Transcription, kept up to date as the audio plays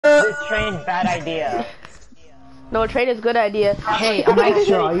train, bad idea. No, train is a good idea. Hey,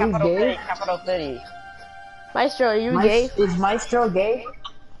 Maestro, are you gay? Capital city. Maestro, are you gay? Is Maestro gay?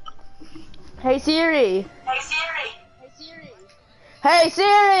 Hey Siri. Hey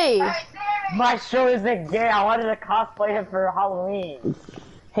Siri. Maestro isn't gay. I wanted to cosplay him for Halloween.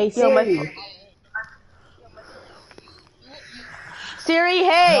 Hey Siri. Siri,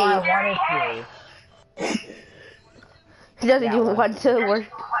 hey. No, I wanted to. He doesn't even want to work.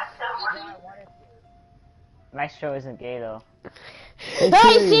 Maestro isn't gay though.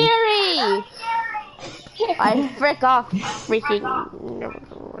 Hey Siri. I frick off freaking.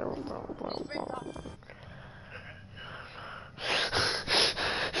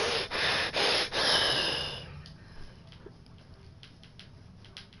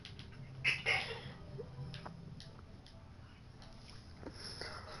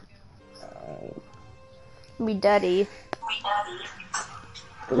 Me daddy.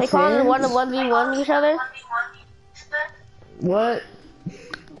 They call it 1v1 each other? What?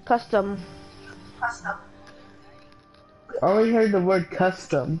 Custom. I already heard the word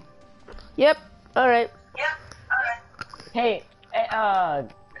custom. Yep. Alright. Hey,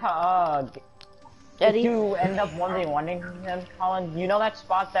 Eddie. if you end up 1v1ing him, Colin, you know that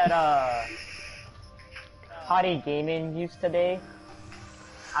spot that, Hottie Gaming used today?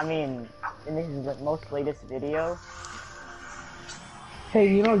 I mean, in his most latest video. Hey,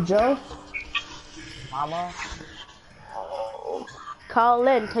 you know Joe? Mama?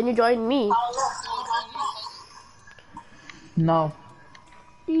 Colin, can you join me? No.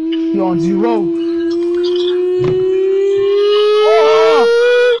 You're on 0.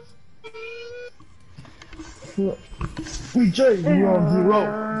 BJ, you're on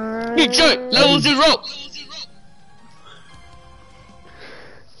 0. BJ, level 0.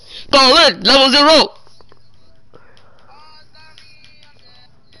 Colin, level 0.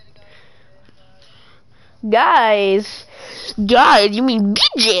 Guys, you mean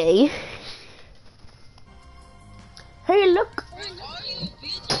BJ? Hey, look.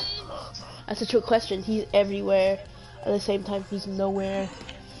 That's a true question. He's everywhere. At the same time, he's nowhere.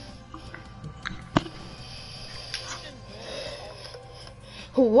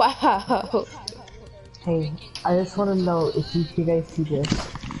 Wow. Hey, I just want to know if you guys see this.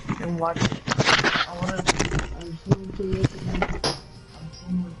 And watch it.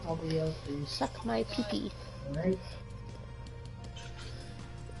 I'm probably else. Suck my pee-pee. Right?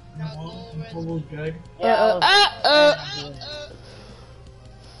 Good.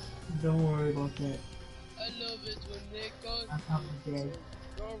 Don't worry about that. I love it when they go. I'm probably dead.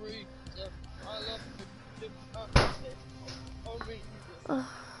 Sorry, I love it.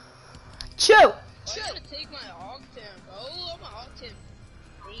 Chew! I'm trying to take my Octane, bro. I'm an Octane.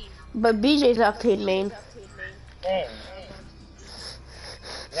 But BJ's Octane main. Hey.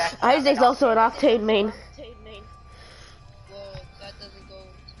 Isaac's also an Octane main. Well, that doesn't go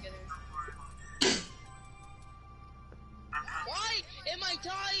together. Why am I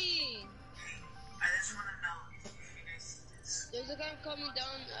dying? I just want to know if you guys see this. There's a guy coming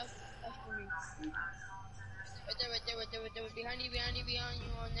down after me. Right there. Behind you,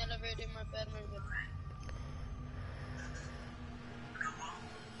 on the elevator, my bed.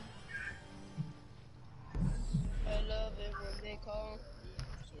 I love it when they call.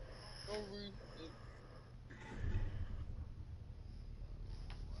 So rude.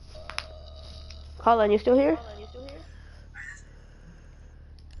 Colin, you still here?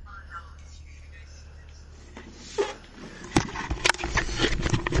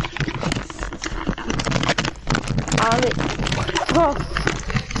 Oh.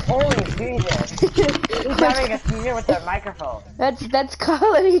 Holy Jesus! He's having a seizure with that microphone. That's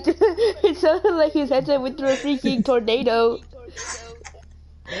Colin. It sounded like his headset went through a freaking tornado.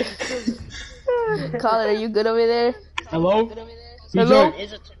 Colin, are you good over there? Hello? Hello?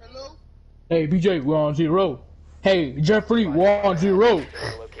 BJ? Hey, BJ, we're on 0. Hey, Jeffrey, we're on 0.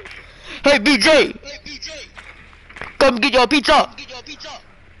 Hey BJ! Come get your pizza!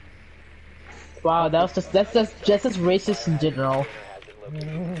 Wow, that's just as racist in general.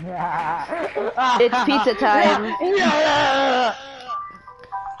 It's pizza time.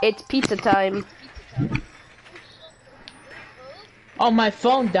 It's pizza time. Oh, my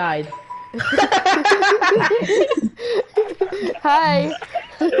phone died. Hi.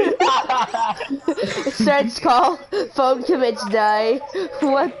 Search call. Phone commits die.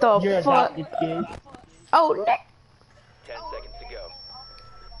 What the You're fuck? adopted, kid. Oh, Nick. 10 seconds to go.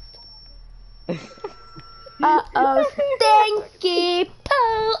 Uh-oh, stinky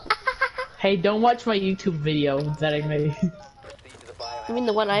poo. Hey, don't watch my YouTube video that I made. You mean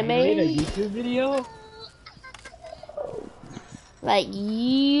the one I You made a made? YouTube video? Like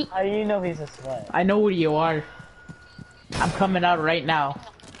you. How do you know he's a sweat? I know who you are. I'm coming out right now.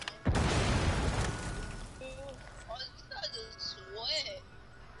 Oh, this guy's a sweat.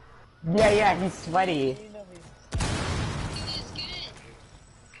 Yeah, he's sweaty. Look at his skin.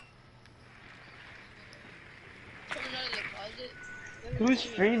 Coming out of the closet. Who's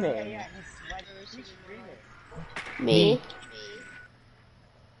streaming? Never seen him in my life. Me.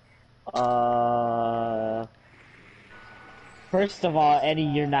 First of all, Eddie,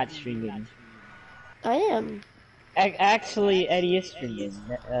 you're not streaming. I am. Actually, Eddie is streaming.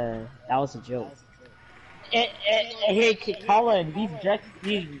 That was a joke. Hey, Colin,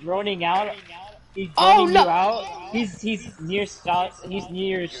 he's droning out. He's Oh droning no! you out. He's near he's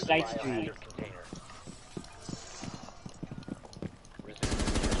near Side Street. Biohazard container.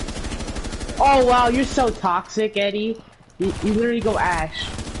 Oh wow, you're so toxic, Eddie. You literally go Ash.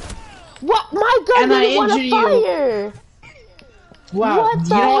 What? My gun And I didn't want to injure you. fire. Wow, What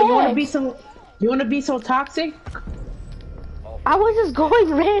the you wanna heck? be so toxic? I was just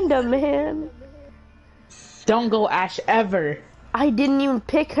going random, man. Don't go Ash ever. I didn't even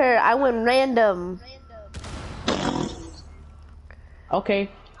pick her. I went random. Okay.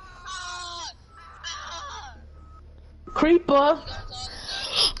 Ah! Ah! Creeper.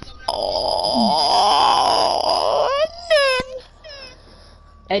 Oh,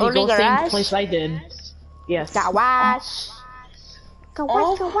 Eddie, Only go same garage? place I did. Yes. got wash. Go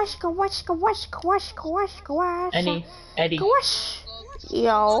Oh. wash, go wash, go wash, go wash, go wash, go wash, go wash. Eddie. Go wash.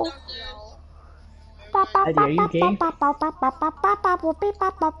 Yo. Eddie, are you gay?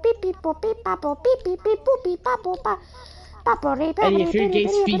 Eddie, if you're gay,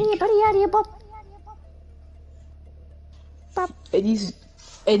 speak.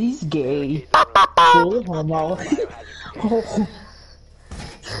 Eddie's gay. Cool, homo. Oh.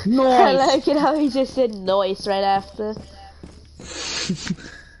 I Nice. like it how he just said noise right after.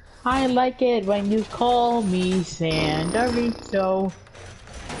 I like it when you call me Sandorito.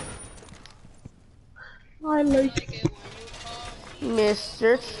 I like it.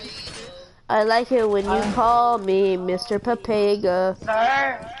 Mr. I like it when you call me Mr. Papega.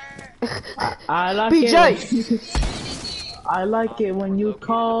 I like BJ! it. I like it when you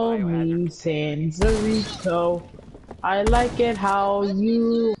call me Sanzarito. I like it how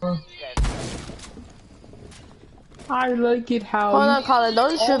you. I like it how. Hold on, Colin,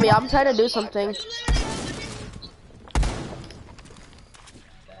 don't shoot me. I'm trying to do something.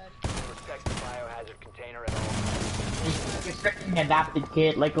 Protect the biohazard container at all times. You're freaking adopted,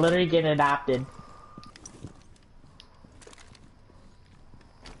 kid. Like literally getting adopted.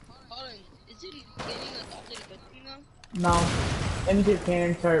 Colin, is it getting adopted a good thing now? No, immigrant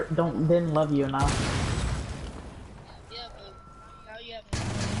parents didn't love you now. Yeah, but now you have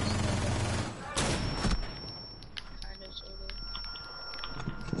kind of, sort of.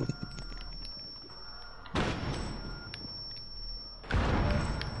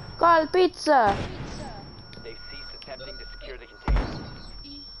 Call pizza. They've ceased attempting to secure the container.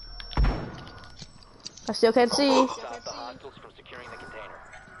 I still can't see. Stop the hostiles from securing the container.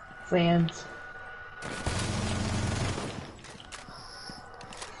 Fans.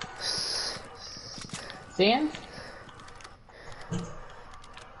 Sands?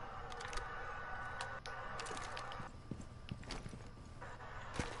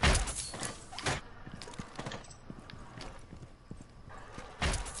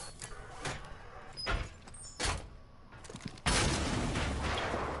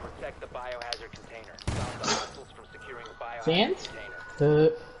 Protect the biohazard container. Stop the hostiles from securing the biohazard Sands? container.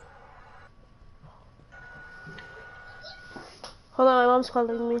 Hold on, my mom's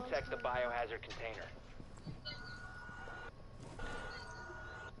calling me. Protect the biohazard container.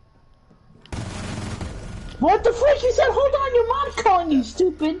 What the frick? You said, hold on, your mom's calling you,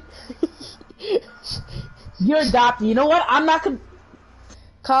 stupid. You're adopted. You know what? I'm not gonna.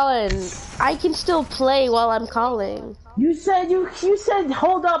 Colin, I can still play while I'm calling. You said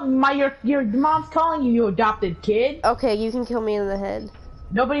hold up, your mom's calling you, you adopted kid. Okay, you can kill me in the head.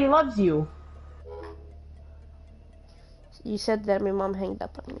 Nobody loves you. You said that my mom hanged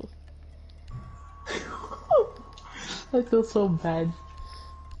up on me. I feel so bad.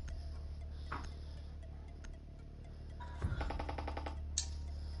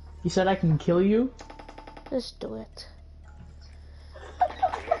 You said I can kill you? Just do it.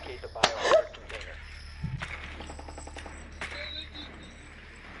 Locate the biohazard container.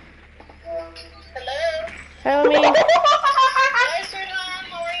 Hello, me. Hi, sweetheart.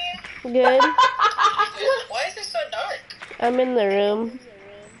 How are you? Good. Why is it so dark? I'm in the room.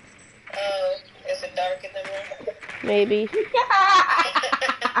 Oh, is it dark in the room? Maybe. I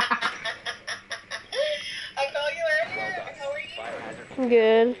called you earlier. How are you?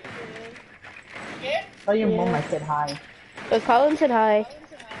 Good. Yeah? Oh, your mom, Yeah. I said hi. But Colin said hi.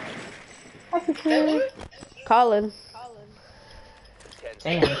 Hi, The sister. who? Colin. 10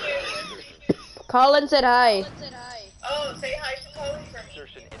 I Damn. seconds can't hear before you. insertion. Colin said hi. Oh, say hi to Colin for me.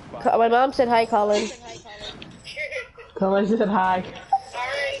 Insertion in 5 My mom seconds. said hi, Colin. Come on, said hi.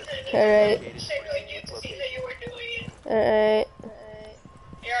 Alright, honey. Alright. Check on you to see how you were doing. Alright.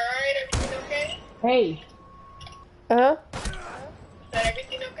 You alright? Everything okay? Hey. Uh-huh. Is that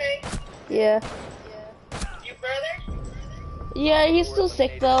everything okay? Yeah. Your brother? Yeah, he's still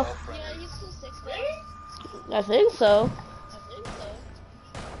sick though. Really? I think so.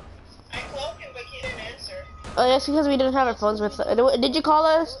 I called him, but he didn't answer. Oh, yes, because we didn't have our phones with us. Did you call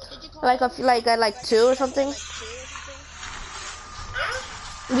us? Like at like 2 or something?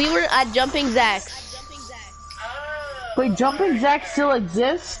 Huh? We were at Jumping Zach's. Oh. Wait, Jumping Alright, Jack alright. still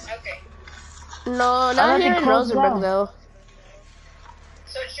exists? Okay. No, I not thought here they in closed Rosenberg down. though.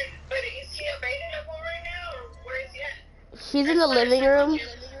 So but is he available right now, or where is he at? He's in the living room,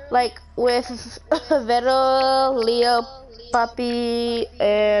 like with Vero, Leo, Papi,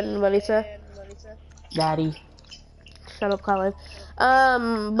 and Melissa. Daddy. Shut up, Colin. But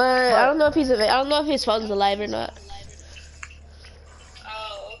I don't know if I don't know if his phone's alive or not.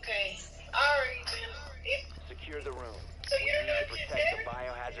 Oh, okay. Alright then. Secure the room. So you don't know To if he's protect the there?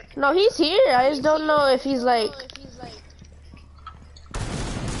 biohazard. No, he's here. I just don't know if he's like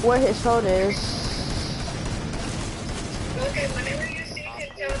where his phone is. Okay, whenever you see him,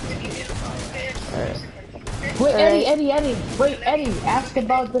 tell him to give me a call. Okay? Wait, Alright. Eddie. Wait, Eddie, ask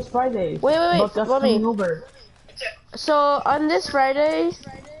about this Friday. Wait, About us let me. coming over. So on this Friday,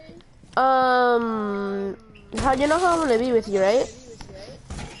 how you know how I'm gonna be with you, right?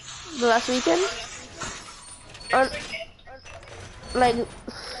 The last weekend. On like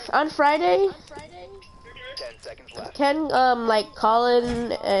on Friday, 10 seconds left. can like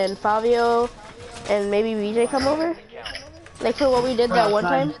Colin and Fabio and maybe BJ come over? Like for what we did that one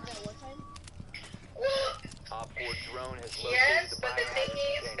time? Well, Op 4 drone has located yes, the but the thing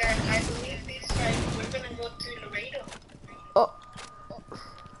biohazard is container. that I believe this Friday we're gonna go to Laredo. Oh,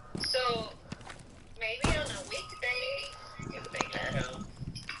 So maybe on a weekday, if they let him.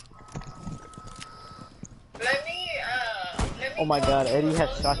 Let me. Oh my go god, to Eddie has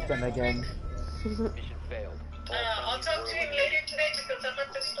Rosewood shotgun real quick. again. Mission failed. I'll talk to him later today because I'm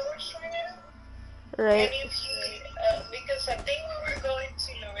at the stores right now. right. And if he, because I think we were going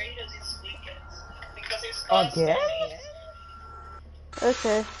to Laredo this weekend because it's Again?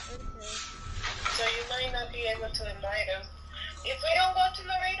 Okay. So you might not be able to invite him. If we don't go to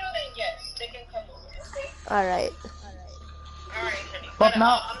Laredo, then yes, they can come over. Okay. All right. All right, honey. But But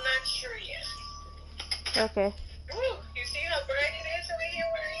now- I'm not sure yet. Okay. Woo, you see how bright it is over here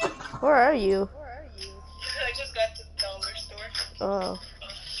where I am? Where are you? I just got to the dollar store. Oh,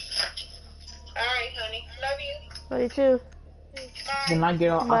 Alright, honey. Love you. me too. Bye. Then I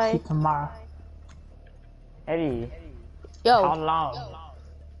get. I'll Bye. see you tomorrow. Eddie, Yo. how long?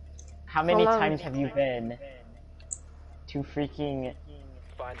 How many long? times have you been to freaking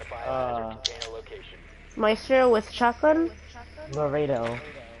Find the biohazard container location. Maestro with shotgun Laredo?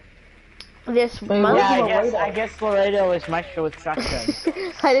 this Wait, month. where's I guess Laredo is Maestro with shotgun.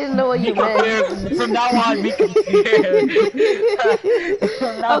 I didn't know what you meant. From now on, be confused.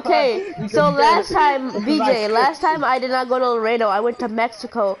 Okay, so last time, BJ, last time I did not go to Laredo. I went to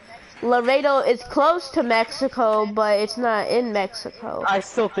Mexico. Laredo is close to Mexico, but it's not in Mexico. I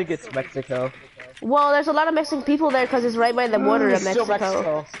still think it's Mexico. Well, there's a lot of Mexican people there because it's right by the border of It's still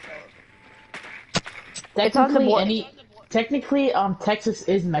Mexico. Mexico. It's on the Technically, Texas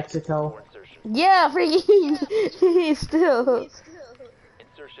is Mexico. Insertion. Yeah, freaking still.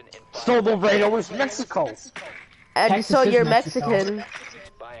 Insertion in 5 So Laredo is Mexico. And Texas so is you're Mexico. Mexican.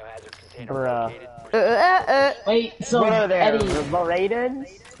 biohazard container Bruh. located. Wait, so What are there? Eddie?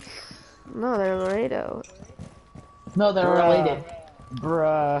 Laredans? No, they're Laredo. No, they're related.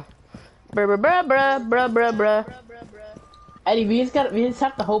 Bruh. Bruh, bruh, bruh, bruh, bruh, bruh, bruh. Eddie, we just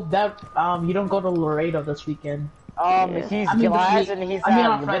have to hope that you don't go to Laredo this weekend. Yeah. He's I mean, Glass this week- and he's I mean,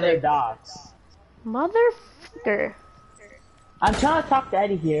 at on Friday. River Docks. Motherfucker. I'm trying to talk to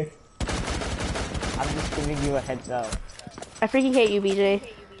Eddie here. I'm just giving you a heads up. I freaking hate you, BJ.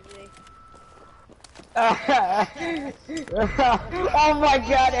 Oh my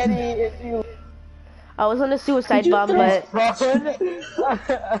god, Eddie, if you I was on a suicide Did you bomb, throw- but run.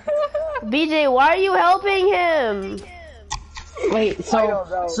 BJ, why are you helping him? Wait, I don't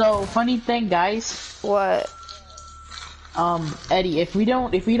know. so funny thing, guys. What? Eddie, if we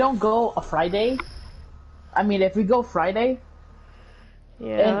don't go a Friday, I mean, if we go Friday,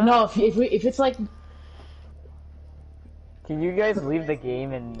 Yeah. no, if it's like, Can Can you guys leave the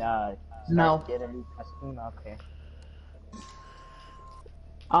game and No. get a new costume? Okay.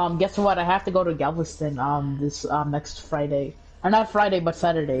 Guess what? I have to go to Galveston this next Friday. Or not Friday, but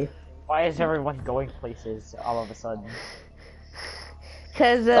Saturday. Why is everyone going places all of a sudden?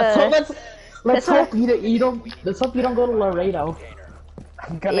 Cause Let's that's what hope you don't. Let's hope you don't go to Laredo.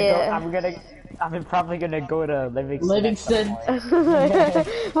 I'm gonna Yeah. I'm probably gonna go to Livingston. Livingston.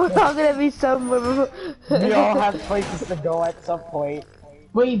 we're all gonna be somewhere. We all have places to go at some point.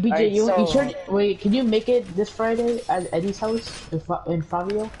 Wait, BJ, Alright, you so- sure? Wait, can you make it this Friday at Eddie's house in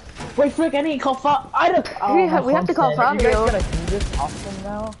Fabio? Wait, frick, I need to call Fabio. I don't. Oh, We my have to call phone's dead. Are you guys Fabio. gonna do this often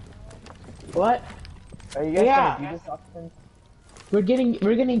now? What? Are you guys Yeah. gonna do this often?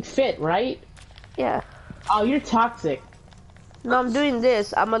 We're getting fit, right? Yeah. Oh, you're toxic. No, I'm doing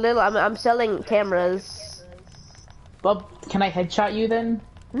this. I'm selling cameras. Well, can I headshot you then?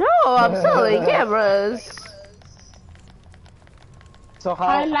 No, I'm selling cameras. So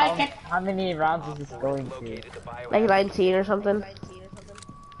I like it. how many rounds is this going to? Located the biohazard. Like 19 or something.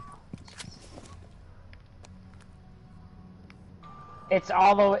 It's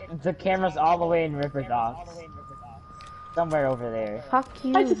all the way, the camera's all the way in River Docks. Somewhere over there. Fuck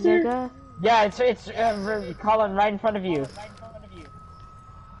you, Hi, sister. nigga. Yeah, it's Colin right in front of you.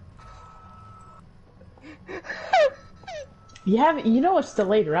 You know it's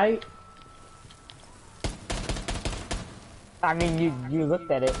delayed, right? I mean, you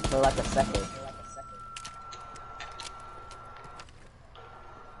looked at it for like a second.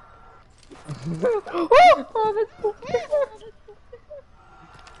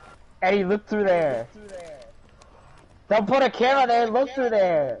 Eddie, look through there. Don't put a camera there, look through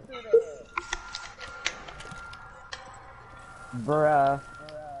there. Bruh.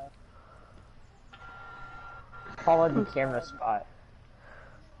 Follow the camera spot.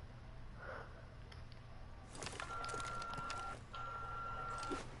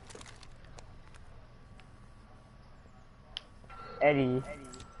 Eddie.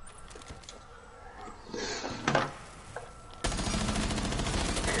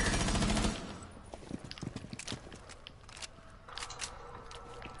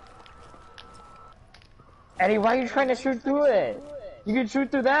 Eddie, why are you trying to shoot through it? You can shoot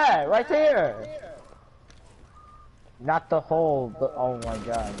through that, right there. Not the hole, but oh my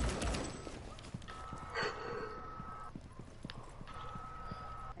god.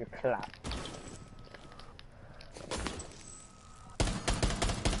 You clap.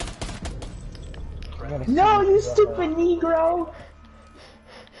 No, you stupid Negro.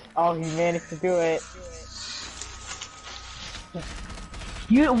 Oh, he managed to do it.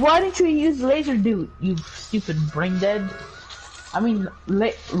 Why didn't you use laser dude? You stupid brain dead. I mean,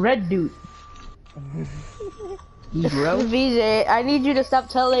 red dude. Negro. VJ, I need you to stop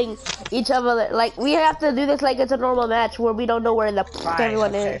telling each other that, like, we have to do this like it's a normal match where we don't know where the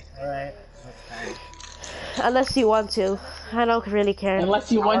everyone is. Alright. Unless you want to. I don't really care.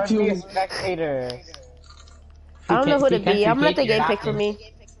 Unless you want Be a to. spectator. I don't know who to You can't be. I'm gonna let the forget game you're pick not for in. me.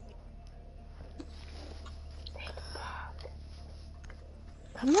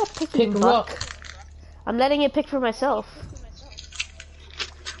 I'm not picking Pick Buck. Rook. I'm letting it pick for myself.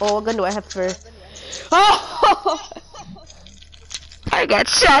 Oh, what gun do I have for? Oh! I got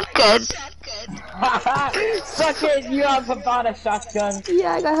shotgun. Suck it, you have a shotgun.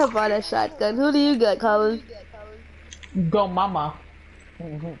 Yeah, I got Havana shotgun. Who do you got, Colin? Go mama.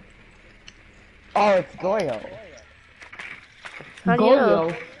 Oh, it's Goyo. How do you know?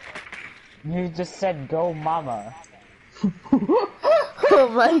 Goyo. You just said go mama. Oh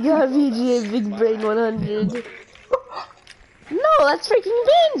my god, VGA Big Brain 100. No, that's freaking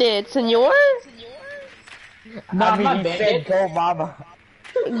Bandit, senor. No, I I'm mean, not you bandit. said go mama.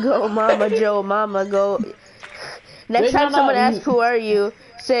 Go mama, Joe, mama, go. Next Wait, time no, someone you- asks who are you,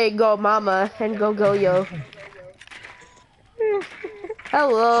 say go mama and go yo.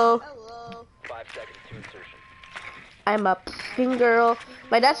 Hello. 5 seconds to insertion. I'm a pink girl.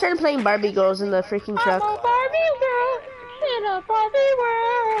 My dad started playing Barbie girls in the freaking truck.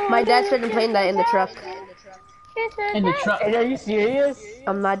 My dad started playing that in the truck. In the truck. Hey, are you serious?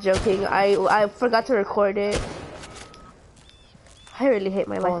 I'm not joking. I forgot to record it. I really hate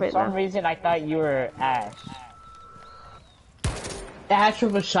my life For right some now. reason, I thought you were Ash. Ash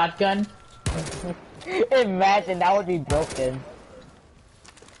with a shotgun. Imagine, that would be broken.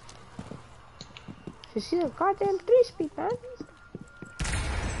 You see the goddamn 3-speed, man.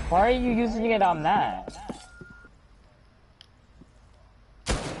 Why are you using it on that?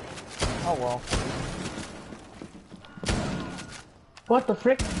 Oh well. What the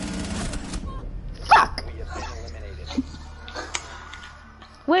frick? Fuck! We have been eliminated.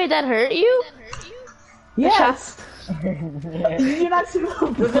 Wait, that hurt you? Yes. Did you not see Does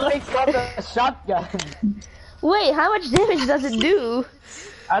it the make sense a shotgun? Wait, how much damage does it do?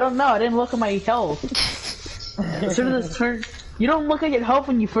 I don't know. I didn't look at my health. As soon as this turn, you don't look at your health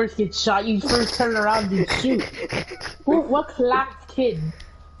when you first get shot. You first turn around and shoot. What clapped kid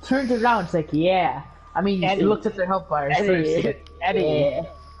turns around? It's like, yeah. I mean, Eddie. it looks at their health bars first. Eddie. Like, Eddie. yeah.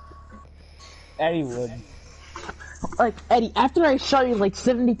 Eddie would. Like Eddie, after I shot you like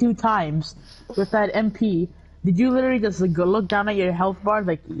 72 times with that MP, did you literally just like, go look down at your health bar?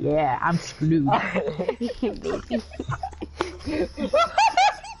 Like, yeah, I'm screwed. Baby.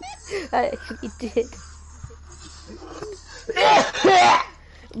 I actually did.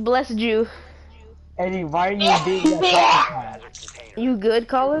 Blessed you. Eddie, why are you being a copycat? You good,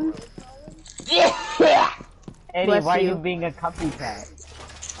 Colin? Eddie, Bless why are you. you being a copycat?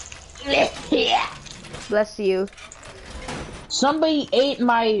 Bless you. Somebody ate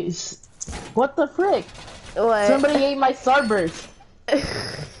my. What the frick? What? Somebody ate my Starburst.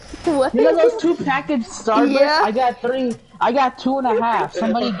 What? You know those 2 packaged Starbursts? Yeah. I got 3. I got 2.5.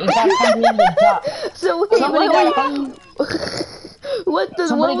 Somebody got hungry on the job. So wait, Somebody what, got hungry. what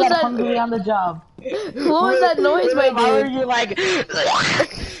Somebody was got that? hungry on the job. What was that noise, my Why are dude? you like?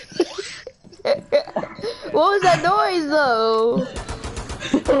 What was that noise, though?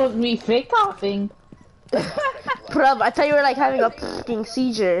 It was me fake coughing. Bruv, I thought you were like having a fucking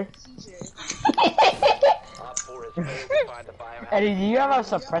seizure. Op 4 has failed to find the biohazard. Eddie, do you have a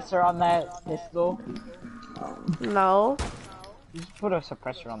suppressor on that pistol? No. Just put a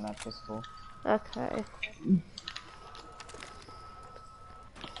suppressor on that pistol. Okay.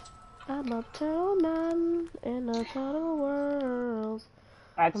 I'm a turtle man in a turtle world.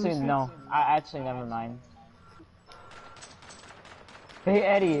 Actually, no. Actually, never mind. Hey,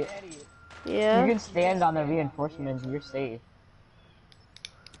 Eddie. Yeah. You can stand on the reinforcements. You're safe.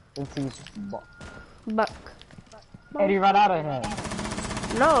 Since he's Buck. Eddie, run out of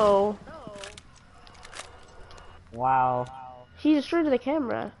him. No. Wow. She destroyed the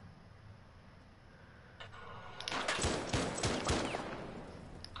camera.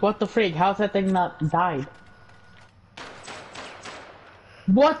 What the frick? How's that thing not died?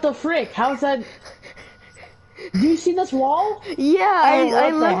 What the frick? How's that? Do you see this wall? Yeah, Oh, I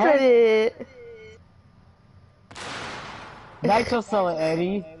what the looked heck? at it. Nitro sell it,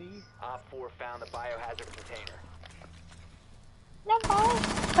 Eddie. Op 4 found the biohazard container.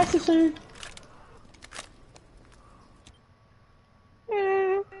 Hi, sister.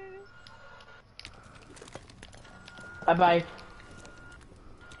 Bye bye.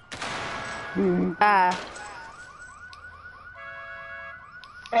 Ah.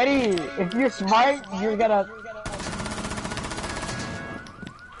 Eddie, if you're smart, you're gonna.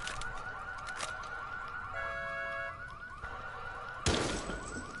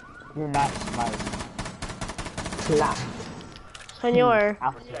 You're not smart. Clap. Senor.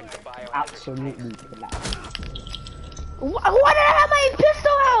 Absolutely clap. Why did I have my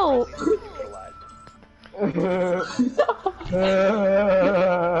pistol out?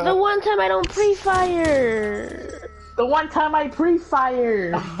 The one time I don't pre-fire. The one time I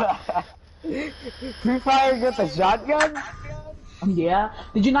pre-fire. Pre-fire with the shotgun? Yeah.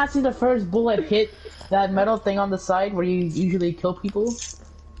 Did you not see the first bullet hit that metal thing on the side where you usually kill people?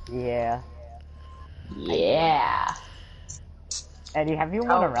 Yeah. Yeah. Eddie, have you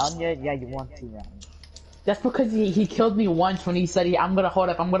won a round yet? Yeah, you won 2 rounds. That's because he killed me once when he said I'm gonna hold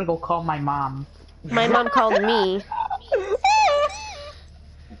up. I'm gonna go call my mom. My mom called me.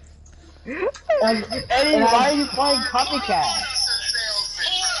 Eddie, why are you playing copycat?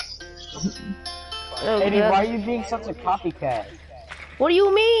 Oh, Eddie, God. why are you being such a copycat? What do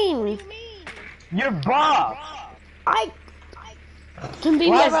you mean? You're buff! I can be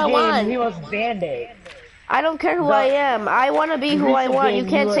whoever I Last game, he want. was Band-Aid. I don't care who I am. I want to be who I Recent want. You game,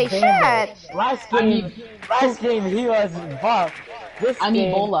 can't he say was Band-Aid. shit. Last game, he was buff. This I'm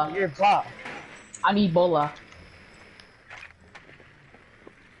game, Ebola. you're buff. I'm Ebola.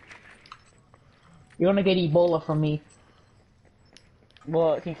 You're gonna get Ebola from me.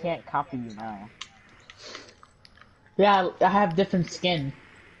 Well, he can't copy you now. Yeah, I have different skin.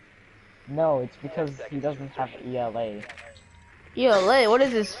 No, it's because he doesn't have ELA. ELA, what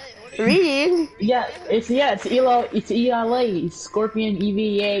is this? Reading? Yeah, it's ELA. It's ELA. It's Scorpion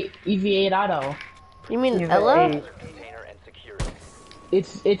EVA Auto. You mean He's Ella? a- Container and secure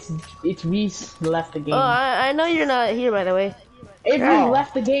it. It's Reese left the game. Oh, I know you're not here, by the way. Everyone Oh.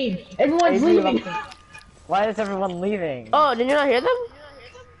 left the game. Everyone's Avery leaving. Why is everyone leaving? Oh, did you not hear them?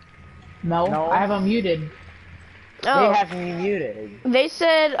 No, No. I have them muted. They Oh, have me muted. they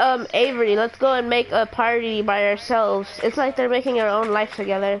said, Avery, let's go and make a party by ourselves. It's like they're making our own life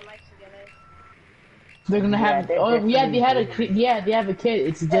together. They're gonna Yeah, have. Oh yeah, they had a. definitely do. Yeah, they have a kid.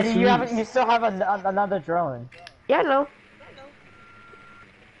 It's just Eddie, released. you still have another drone. Yeah, no.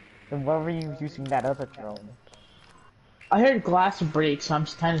 Then why were you using that other drone? I heard glass break, so I'm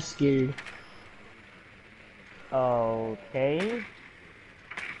kind of scared. Okay.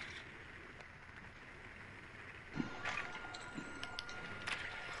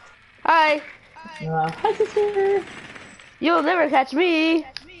 Hi. Hi, sister. You'll never catch me.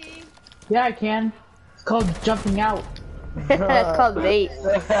 Yeah, I can. It's called jumping out. That's called bait.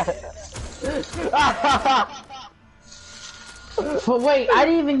 But wait, I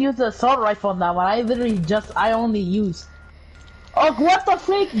didn't even use the assault rifle on that one. I literally I only used. Oh, what the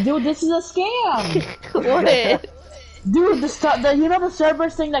freak, dude? This is a scam. What? Dude, the you know the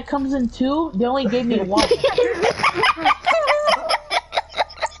Cerberus thing that comes in two? They only gave me one.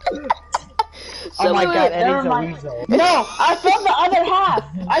 Oh my god, Never Eddie's a mind. weasel. No, I found the other half.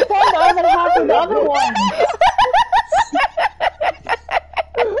 I found the other half of the other one.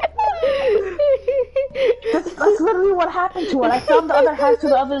 That's literally what happened to it. I found the other half to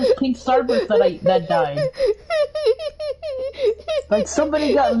the other pink starburst that died. Like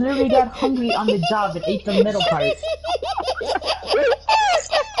somebody literally got hungry on the job and ate the middle part.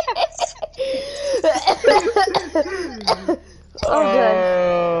 Oh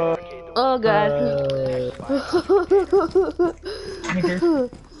god. Oh god.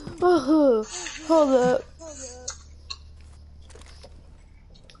 Hold up.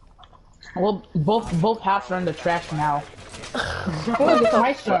 Well, both halves are in the trash now. Oh, it's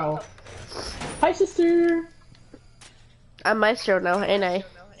Maestro. Hi, sister. I'm Maestro now, ain't I?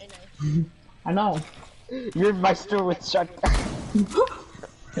 I know. You're Maestro with shot.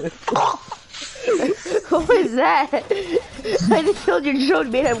 What was that? I just told your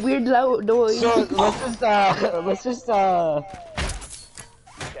drone made a weird loud noise. So let's just 10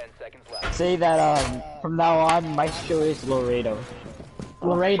 seconds left. say that from now on Maestro is Laredo.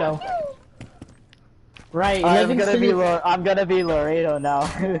 Laredo. Right, I'm Livingston. gonna be Laredo now.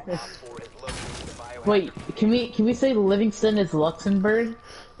 Wait, can we say Livingston is Luxembourg?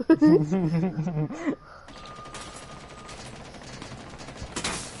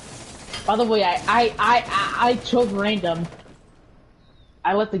 By the way, I chose random.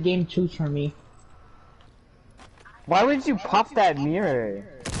 I let the game choose for me. Why would you pop that mirror?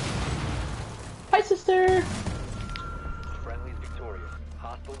 Hi, sister. Friendly's victorious.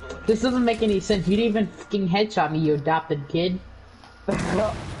 Hostiles eliminated. This doesn't make any sense. You didn't even fucking headshot me, you adopted kid.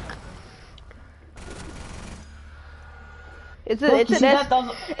 It's Look, an you see that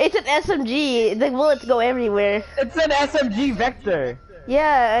doesn't- it's an SMG. The bullets go everywhere. It's an SMG Vector.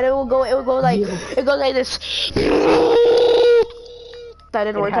 Yeah, and it will go like it goes like this. That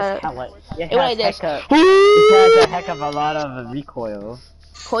didn't work out. It like this. has a heck of a lot of recoil.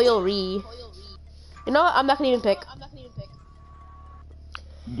 Coil re. You know what? I'm not gonna even pick.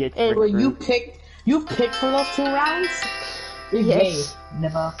 Get And- Wait, you picked for those 2 rounds? You're Yes. gay,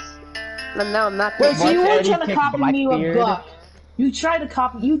 never. No, I'm not. Wait, so Once you were Eddie trying to picked copy me with Blackbeard. Buck. You tried to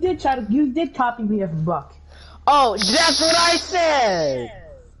copy. You did copy me with Buck. Oh, That's what I said.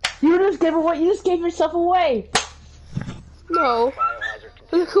 You just gave away. You just gave yourself away. no. Biohazard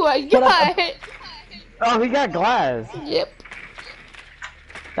container. Look who I Shut up. got. Oh, we got glass. Yep.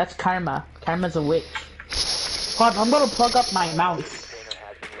 That's Karma. Karma's a witch. Hold on, I'm gonna plug up my mouse. Container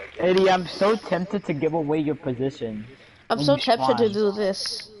has been located. Eddie, I'm so tempted to give away your position. I'm When so you tempted to spawn. do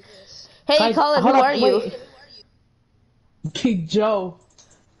this. Hey, Guys, Colin, who hold up, are you? wait. Big Joe.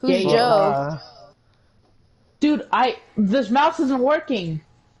 Who's Yeah, Joe? Dude, this mouse isn't working.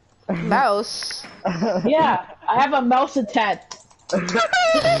 Mouse. Yeah, I have a mouse attached. Hold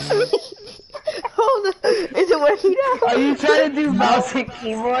on. Is it working now? Are you trying to do mouse and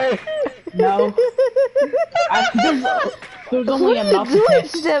keyboard? No. There's only a mouse Doing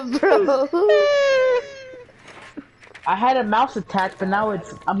attached. stuff, bro. I had a mouse attached, but now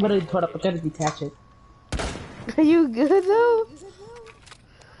I'm gonna detach it. Are you good though?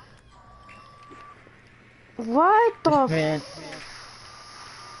 What the? Man,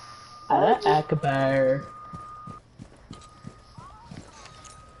 Akbar.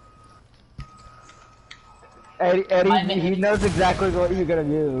 Eddie, he knows exactly what you're gonna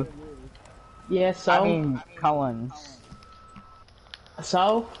do. Yeah, so? I mean, Cullen.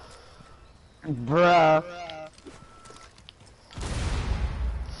 So? Bruh.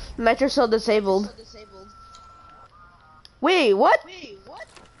 Nitro cell disabled. Wait, what?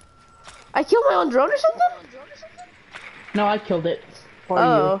 I killed my own drone or something? No, I killed it. For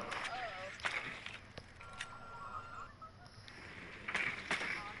Oh.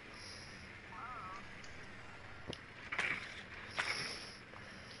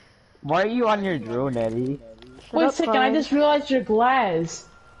 Why are you on your drone, Eddie? Shut Wait a up, second, I Colin. just realized your glass.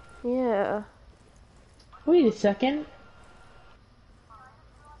 Yeah. Wait a second.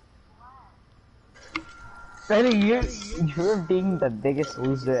 Eddie, you're being the biggest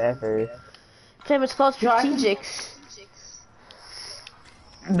loser ever. Fam, it's called Yo, I can- strategics.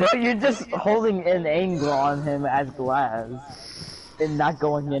 No, you're just holding an angle on him as glass. And not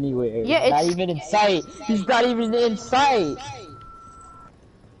going anywhere. Yeah, Not it's... even in sight. He's not even in sight.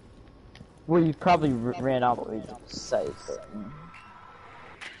 Well, you probably ran all the way to sight, but...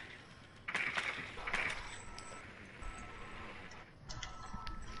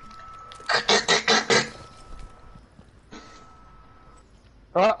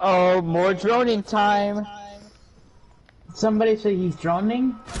 Uh-oh, more droning time. Somebody said he's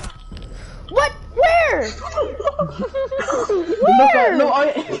droning? What? Where? Where? No,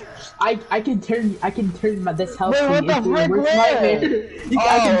 I can turn this house Wait, what the into your frick, worst where? nightmare.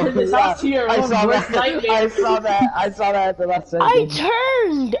 I can turn this house to your I own saw worst that. nightmare. I saw that at the last second. I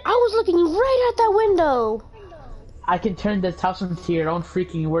turned! I was looking right at that window. I can turn this house into your own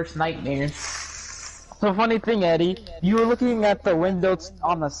freaking worst nightmare. So funny thing, Eddie, you were looking at the window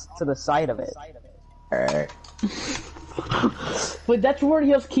to the side of it. But that's where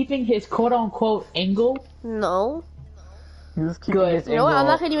he was keeping his quote-unquote angle. No. He was keeping Good. his You know what? I'm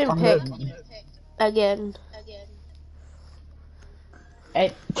not gonna angle even on pick. the- Again.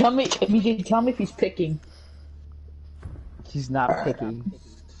 And tell me if he's picking. He's not picky.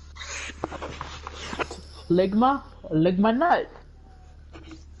 Ligma nut.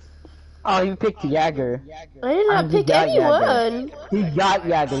 Oh, he picked Jagger. I did not He pick got anyone. Jagger. He got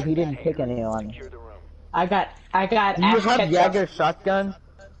Jagger. He didn't pick anyone. Secure the room. I got Do you ass have ketchup. Jagger shotgun?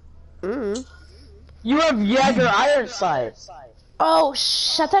 Mm. You have Jagger iron sights. Oh,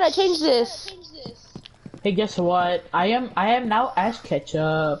 I thought I changed this. Hey, guess what? I am now ass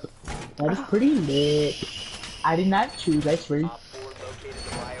ketchup. That is pretty lit. I did not choose, I swear. Op 4 located the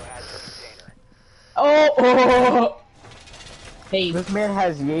biohazard container. Oh! Hey, This man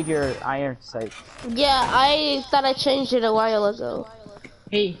has Jaeger iron sights. Yeah, I thought I changed it a while ago.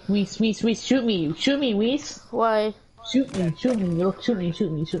 hey, Weiss, shoot me, Weiss. Why? Shoot me, look, shoot me.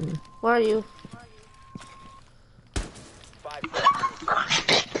 Where are you? 5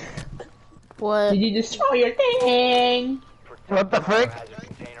 seconds. What? Did you destroy your thing? Protect What the frick? biohazard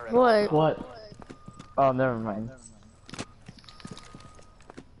container at What? What? Oh, never mind.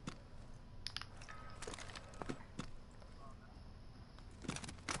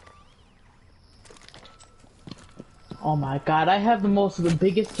 Oh my god, I have the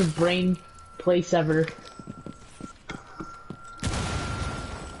biggest brain place ever.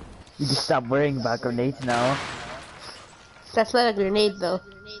 You can stop worrying about grenades now. That's not a grenade, though.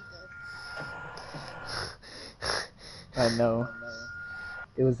 I know.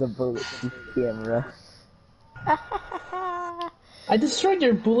 It was a bulletproof camera. I destroyed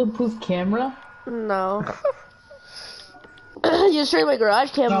your bulletproof camera? No. You destroyed my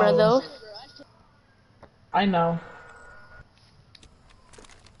garage camera, No. though. I know.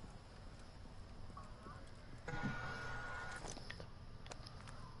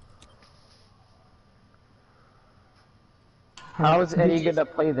 How is Eddie gonna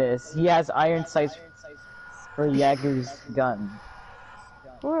play this? He has iron sights for Jaeger's gun.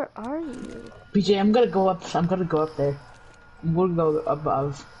 Where are you? BJ, I'm gonna go up there. We'll go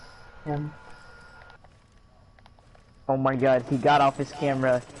above him. Oh my god, he got off his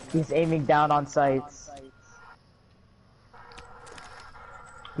camera. He's aiming down on sights.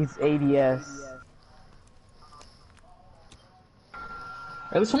 He's ADS.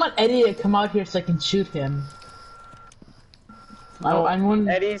 I just want Eddie to come out here so I can shoot him. No, I want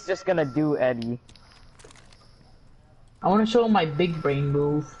Eddie's just gonna do Eddie. to show him my big brain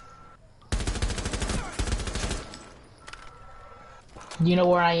move. You know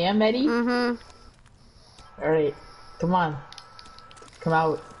where I am, Eddie? Mm-hmm. Alright, come on. Come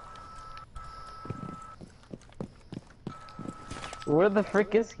out. Where the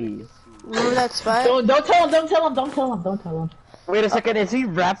frick is he? Remember that spot? Don't tell him. Wait a second, is he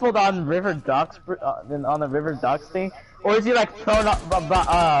raffled on River Docks, on the River Docks thing? Or is he like thrown up,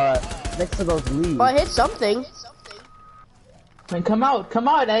 next to those leaves? Well, I hit something. Man, come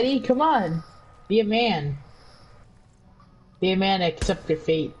out, Eddie, come on. Be a man. Be a man and accept your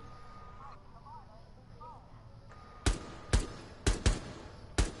fate.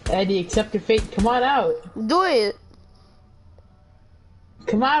 Eddie, accept your fate. Come on out. Do it.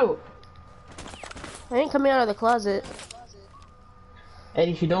 Come out. I ain't coming out of the closet.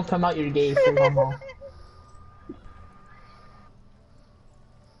 Eddie, if you don't come out, you're gay for homo.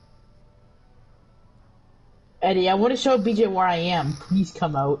 Eddie, I want to show BJ where I am. Please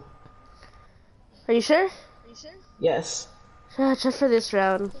come out. Are you sure? Yes. Just for this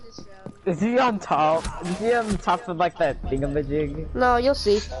round. Is he on top? Is he on top of like that thingamajig? No, you'll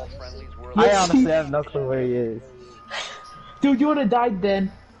see. All friendlies were I Yes, honestly have no clue where he is. Dude, you would've died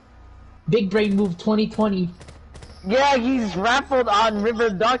then. Big brain move 2020. Yeah, he's raffled on River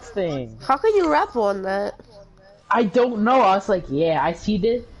Ducks thing. How can you raffle on that? I don't know. I was like, yeah, I see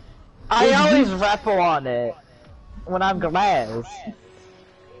this. I always raffle on it when I'm glass.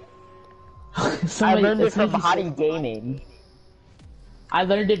 I learned it from Hottie Gaming. I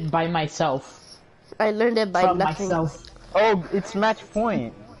learned it by myself. I learned it by From nothing. myself. Oh, it's match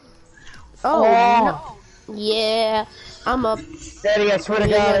point. Oh, Oh. no. Yeah. I'm up. Daddy, I swear to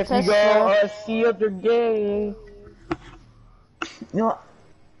Yeah, God, if you go, see you the game. You know,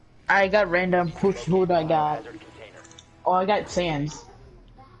 I got random push. Who do I got? Oh, I got Sands.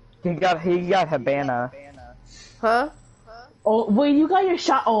 He got Habana. Huh? Oh, wait, you got your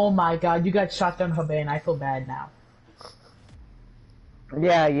shot. Oh my God, you got shotgun Habana. I feel bad now.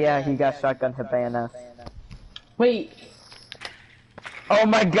 Yeah, he got shotgun Habana. Wait, Oh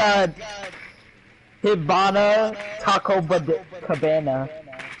my God. Hibana Taco Cabana.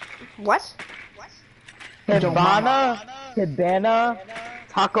 What? Hibana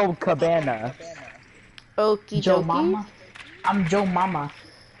Taco Cabana. Okie Joe dokie. Mama. I'm Joe Mama.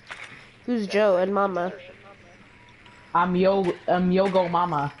 Who's Joe and Mama? I'm Yogo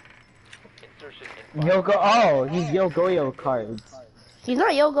Mama. insertion in Yogo. Oh, he's Yogoyo cards. He's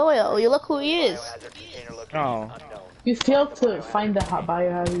not Yogoyo. You look who he is. biohazard container location Oh. unknown. You failed to find the hot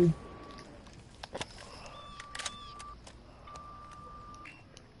biohazard.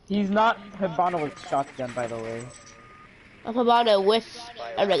 He's not Hibana with shotgun, by the way. I'm about it with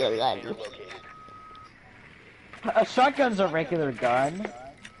a regular gun. Located. A shotgun's a regular gun.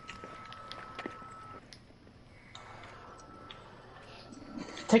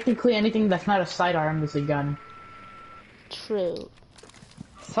 Technically, anything that's not a sidearm is a gun. True.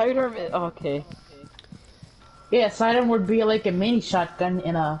 Sidearm. Okay. Yeah, sidearm would be like a mini shotgun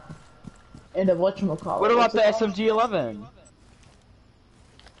in a whatchamacallit. What about What's the it called? SMG-11?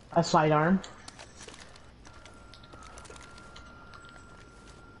 A sidearm.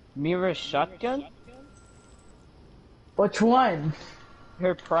 Mira's shotgun? Which one?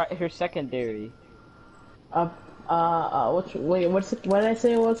 Her secondary. What's it, what did I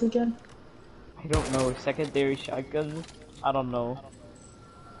say it was again? I don't know. Secondary shotgun? I don't know.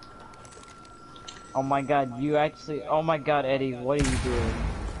 Oh my God, you actually. Oh my God, Eddie, what are you doing?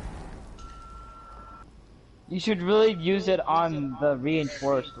 You should really use it on the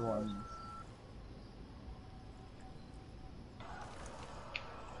reinforced ones.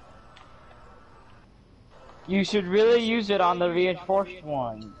 You should really use it on the reinforced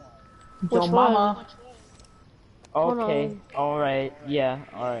ones. Joe Which Mama. Okay, alright, yeah,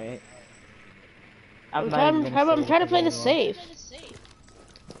 alright. I'm trying to play this safe.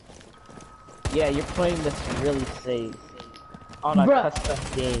 Yeah, you're playing this really safe. On a Bruh.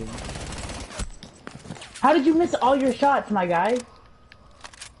 custom game. How did you miss all your shots, my guy?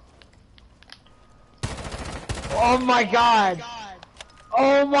 Oh my God!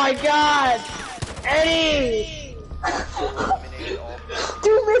 Oh my God! Eddie! Eliminated all friendlies.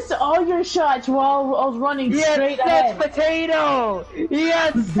 You missed all your shots while I was running Yes, straight that's ahead. potato!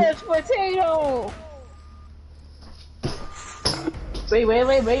 Yes, that's potato! Wait,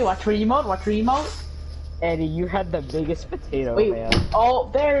 watch for emote, watch for emote. Eddie, you had the biggest potato, Wait, man. oh,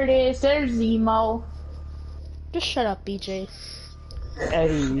 there it is, there's Zemo. Just shut up, BJ.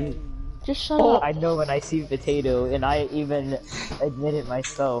 Eddie, Just shut Oh, up. I know when I see potato, and I even admit it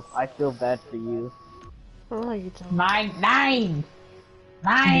myself, I feel bad for you. Oh, you don't. Nine. You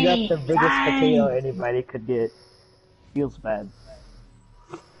got the biggest potato anybody could get. Feels bad.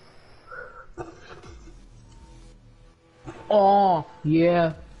 Oh,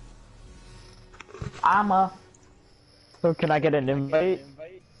 yeah. So can I get an invite?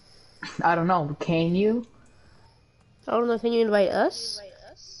 I don't know, can you? I don't know. Can you invite us?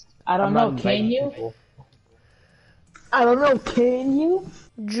 I don't I'm know, not can inviting you? people. I don't know, can you?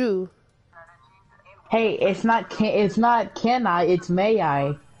 Drew. Hey, it's not can I, it's may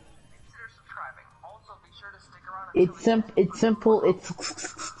I. It's simple,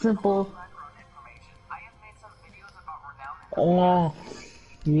 it's simple. Oh,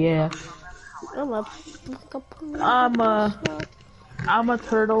 yeah. I'm up. I'm a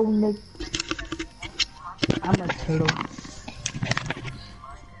turtle, Nick. I'm a turtle.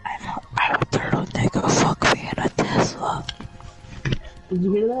 I'm a turtle, nigga. Fuck me in a Tesla. Did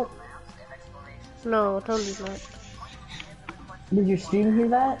you hear that? No, totally not. Did your stream hear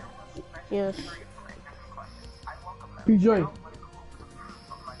that? Yes. PJ.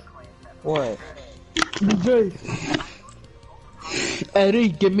 What? DJ. Eddie,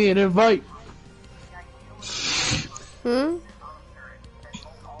 give me an invite. Hmm?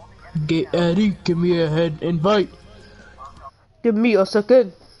 Get Eddie, give me a head invite. Give me a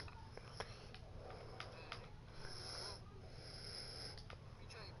second.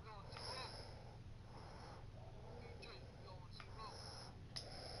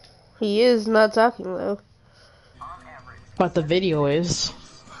 He is not talking though. But the video is.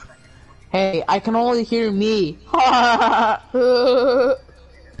 Hey, I can only hear me.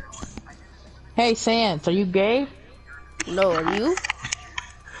 Hey, Sans, are you gay? No, are you?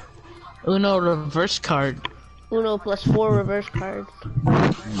 Uno reverse card. Uno +4 reverse card.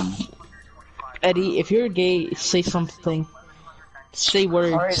 Eddie, if you're gay, say something. Say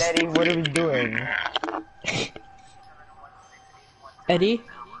words. Alright, Eddie, what are we doing? Eddie?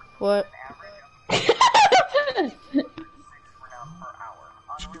 What?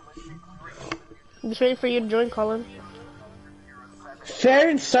 Just waiting for you to join, Colin.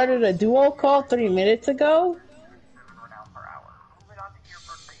 Farron started a duo call 3 minutes ago?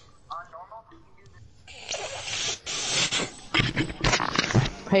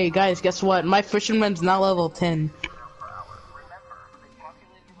 Hey guys, guess what? My fisherman's now level 10.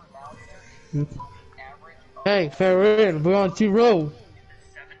 Hey, Farron, we're on 2-row.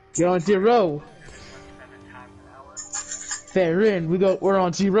 You're on 0. Farron, we're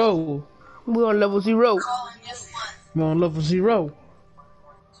on 0. We're on level 0. We're on level 0.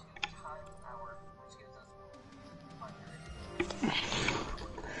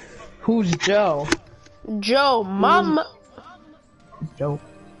 Who's Joe? Joe, Mama. Joe.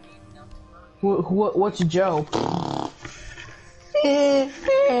 What's Joe? Hey,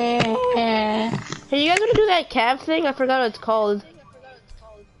 you guys wanna do that cab thing? I forgot what it's called.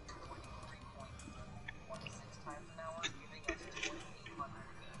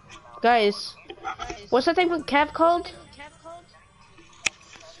 Guys, what's that thing with cab called?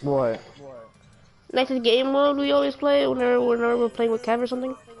 What? Like the game mode we always play whenever we're playing with Cav or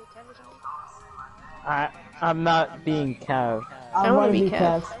something? I'm not being Cav. I wanna be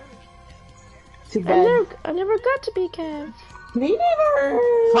Cav. Too bad. I never got to be Cav. Me neither.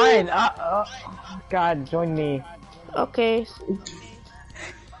 Fine, God, join me. Okay.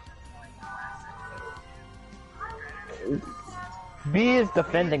 B is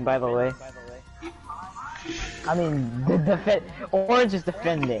defending, by the way. I mean, Orange is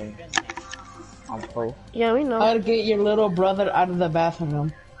defending. Yeah, we know. How to get your little brother out of the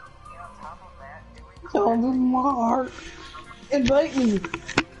bathroom. Tell him my heart. Invite me.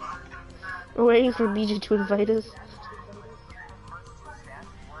 We're waiting for BJ to invite us.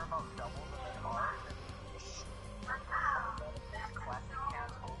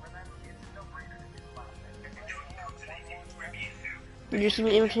 You just see an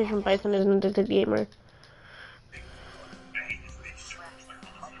invitation from Python as an addicted gamer.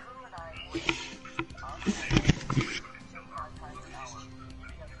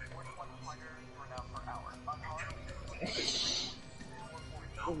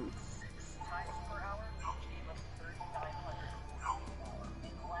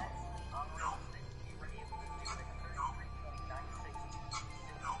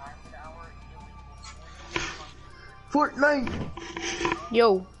 Fortnite.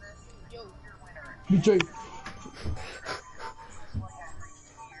 Yo. BJ.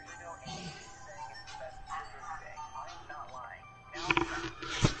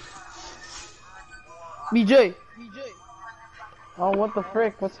 BJ. Oh, what the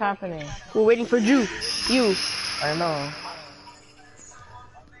frick? What's happening? We're waiting for you. I know.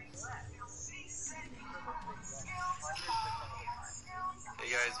 Hey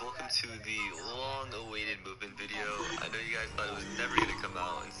guys, welcome to the long-awaited movement video. I know you guys thought it was never gonna come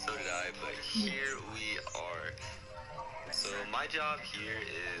out, and so did I, but here we are. So my job here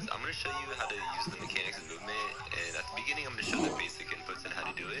is, I'm gonna show you how to use the mechanics of movement, and at the beginning I'm gonna show the basic inputs and how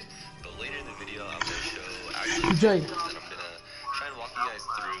to do it, but later in the video I'm gonna show actually Jay. and I'm gonna try and walk you guys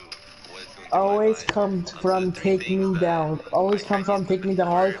through what it's going through Always my mind. come from So the three take me things that down. Always come from take me down.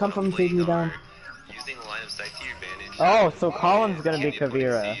 Always come from take me down. using line of sight to your advantage. Oh, so Colin's gonna be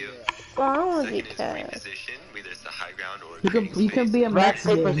Kavira. Oh, I want to be Second is Cav. reposition, whether it's the high ground or You can be him Rock, next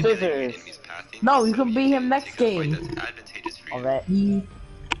paper, game. scissors. No, you can be him next game. Alright.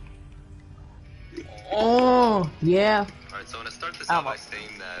 Oh, yeah. Alright, so I'm gonna start this out by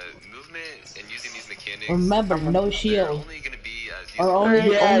saying that movement and using these mechanics Remember, no they're shield. only gonna be as Or useful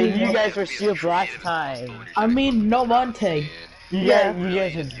only, Yeah, only you guys were shields last time. I mean, no Monte. You Yeah.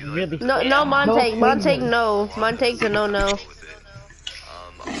 guys are really. No, Montag. No Montag, fingers. no. Montag's a no-no.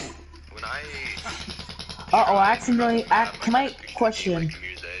 When I Uh-oh, accidentally, can I question?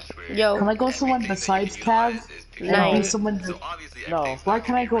 Yo. Can I go someone besides Cav? And be Nine. someone. So obviously No. everything's Why not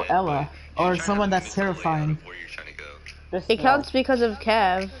can I gonna go be right, Ella but or you're trying someone to that's give me some layout terrifying? of where you're trying to go. Just It no. counts because of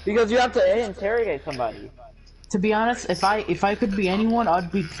Cav. Because you have to interrogate somebody. To be honest, if I could be anyone,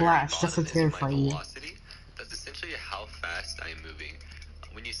 I'd be Very Flash just to bottom is my terrify you. velocity. That's essentially how fast I'm moving.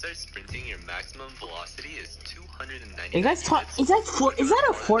 When you start sprinting, your maximum velocity is 299 You guys talk. units. Is that When you is go that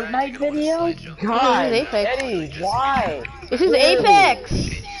a to cornerback, Fortnite you're gonna want to video? slide jump. God, This is Apex. Eddie, Just to make why? sure This is Clearly. Apex! and you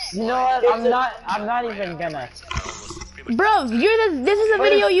You know slide what? jump I'm not right even gonna. afterwards. Almost pretty much Bro, this is the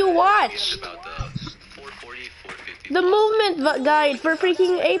video you it's watched! about the 440, 450 The velocity. movement guide for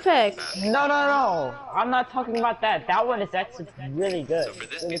freaking Apex! No. I'm not talking about that. That one is actually really good. So for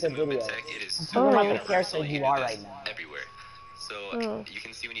this Really piece of good movement video. tech, it is I'm super talking about the universal. character You you can are do right this now. everywhere. So Oh. you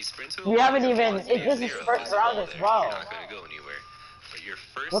can see when you sprint to a You wall, haven't your even. velocity This is zero. first There's a round wall as there. well. You're not going to go anywhere. But your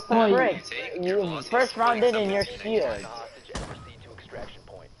first What the move frick? you take, your You velocity first is round in and you're 47 shield. The hostage and proceed to extraction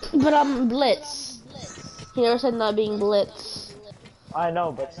point. But I'm Blitz. He never said not being Blitz. I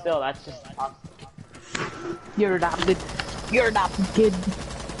know, but still, that's just toxic. You're adopted. You're adopted, kid.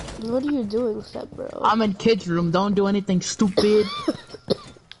 What are you doing, step bro? I'm in kids' room. Don't do anything stupid.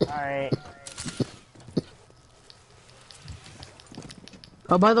 Alright.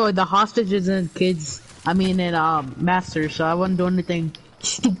 Oh, by the way, the hostage is in kids. I mean, in master. So I wouldn't do anything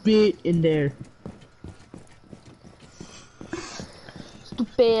stupid in there.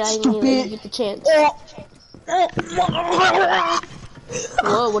 Stupid, I ain't gonna let you get the chance.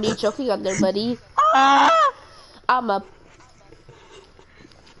 Whoa, what are you choking on there, buddy? I'm a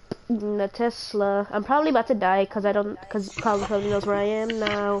Tesla. I'm probably about to die because probably knows where I am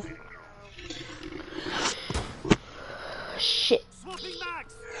now. Shit.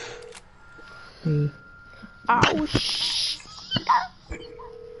 Oh,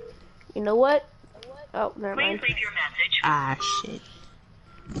 You know what? Oh, never mind. Ah, shit.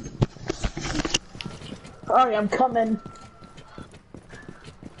 Alright, I'm coming.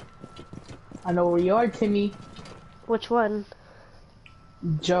 I know where you are, Timmy. Which one?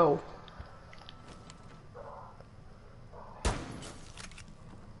 Joe.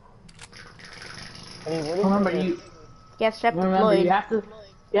 I mean, what do Remember, think you Gas trap remember deployed.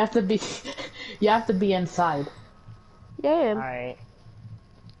 you have to be you have to be inside. Yeah, I am. Alright.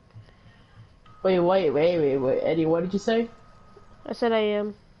 Wait, Eddie, what did you say? I said I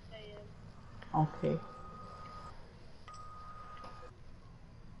am. Okay.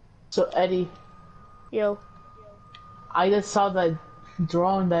 So Eddie, Yo. I just saw that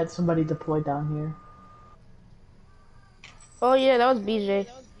drone that somebody deployed down here. Oh yeah, that was BJ.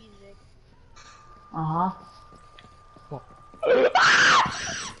 Uh-huh.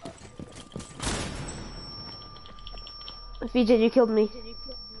 BJ, you killed me.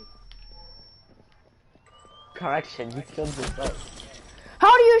 Correction, you killed yourself.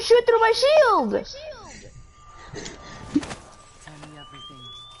 How do you shoot through my shield?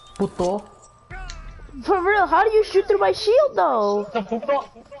 Puto. For real, how do you shoot through my shield though?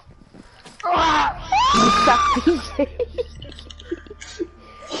 Stop, BJ.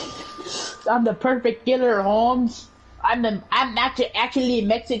 I'm the perfect killer, Holmes. I'm actually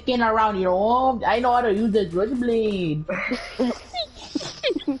Mexican around here, Holmes. I know how to use the switchblade.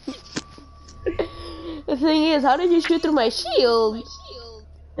 The thing is, how did you shoot through my shield?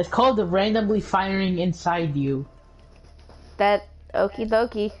 It's called the randomly firing inside you. That okie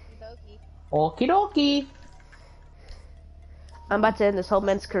dokie. Okie dokie. I'm about to end this whole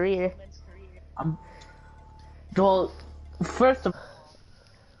man's career. Well, first of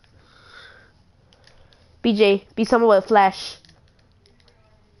BJ, be someone with flash.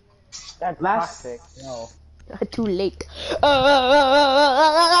 That's Last- toxic. No. Too late.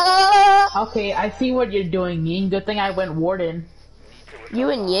 okay, I see what you're doing, Ying. Good thing I went warden. You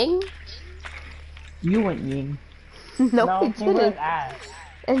and Ying? You went Ying. No, No, he he didn't. went ass.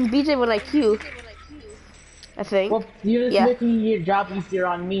 And BJ went IQ. I think. Well, you're just Yeah. making your job easier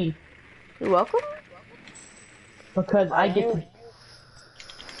on me You're welcome. because I get to.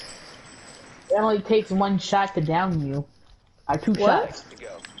 It only takes one shot to down you. Or two What? shots.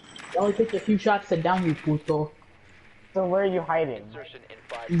 It only takes a few shots to down you, puto. So where are you hiding? Insertion in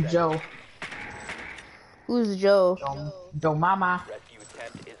 5 seconds. Joe. Who's Joe? Joe Mama. Rescue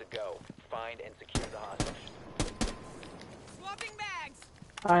attempt is a go. Find and secure the hostage.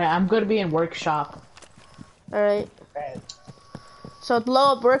 Alright, I'm gonna be in workshop. Alright. So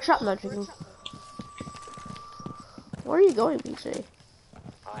blow up workshop? No, chicken. Where are you going, BJ?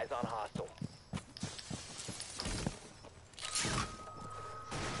 Eyes on hostile.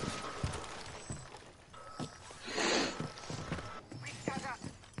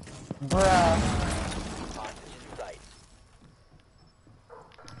 Bruh. Hostage in sight.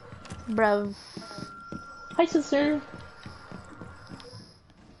 Bruv. Hi, sister.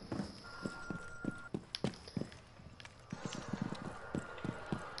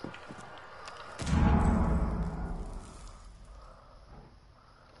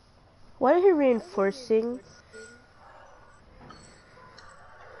 Why are you reinforcing?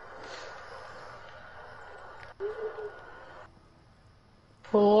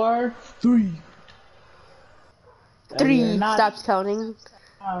 4, 3. Three. Not, Stops counting.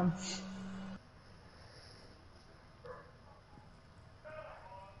 um,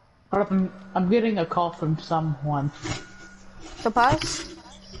 hold up, I'm getting a call from someone. So pause.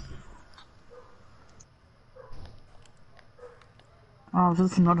 Oh,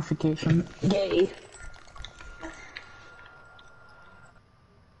 this is a notification. Yay.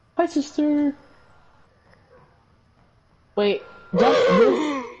 Hi, sister. Wait,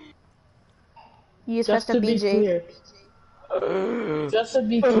 Just to a be BJ. clear, just to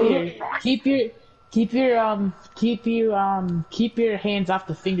be clear, keep your hands off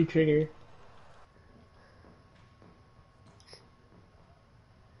the finger trigger.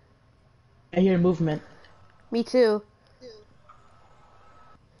 I hear movement. Me too.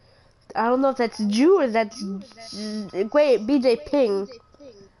 I don't know if that's Jew or that's... Wait, BJ ping.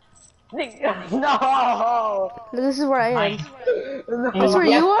 No! This is where I am. Hey, That's where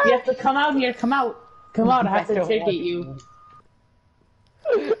you you are? have to come out here. Come out. Come out. I have to I don't want interrogate you. to.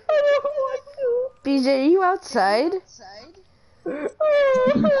 I don't want BJ, are you outside?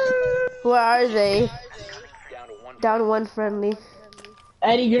 Where are they? Down to one. Down one friendly.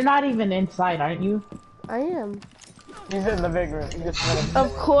 Eddie, you're not even inside, aren't you? I am. to. He's in the big room. He just went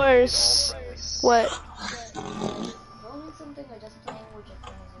Of course. What? Filming something or just playing with your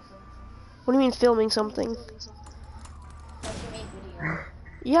friends or something? What do you mean filming something? Like you make videos.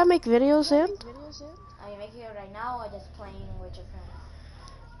 Yeah, I make videos, and Are you making it right now or just playing with your friends?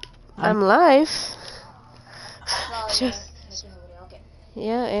 I'm live. Well, you're making a video, okay.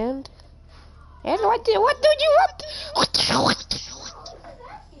 Yeah, and what do you want?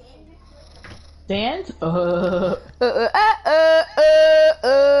 Dance?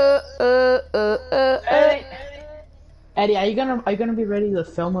 Eddie, are you gonna be ready to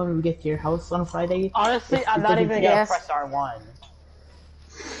film when we get to your house on Friday? Honestly, I'm not even gonna press R1.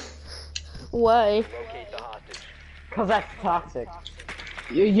 Why? Locate the hostage. Cause that's toxic.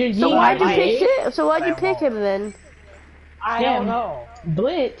 So why'd you pick him? So why'd you pick him then? I don't know.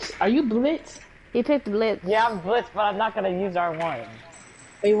 Blitz? Are you Blitz? He picked Blitz. Yeah, I'm Blitz, but I'm not gonna use R1.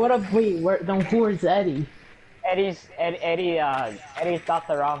 Wait, what up? Wait, then where's Eddie? Eddie thought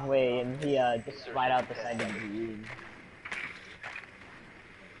the wrong way, and he just flat out decided to be.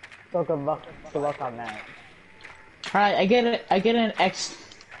 So good luck on that. Alright, I get an X.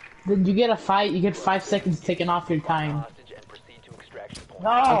 Then you get 5 seconds taken off your time. Hostage and proceed to extraction point. No!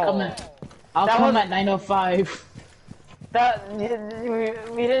 I'll come at 9:05.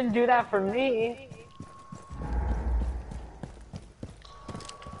 We didn't do that for me.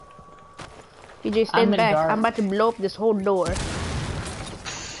 PJ, stand back. dark. I'm about to blow up this whole door.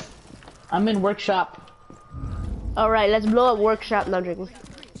 I'm in workshop. Alright, let's blow up workshop. No, I'm drinking.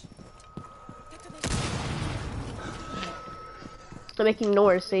 I'm making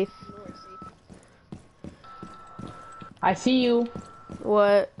nowhere safe. I see you.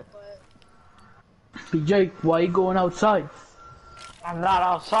 What? BJ, why are you going outside? I'm not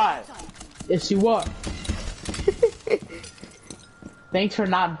outside. Yes, you are. Thanks for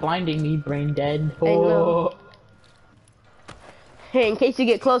not blinding me, brain dead. I know. Hey, in case you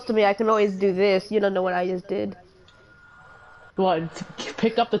get close to me, I can always do this. You don't know what I just did. What?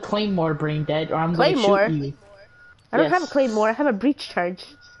 Pick up the claymore, brain dead, or I'm Claymore? gonna shoot you. I don't have a claymore. I have a breach charge.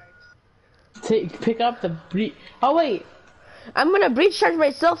 Pick up the breach. Oh wait, I'm gonna breach charge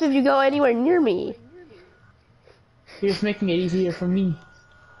myself if you go anywhere near me. you're just making it easier for me.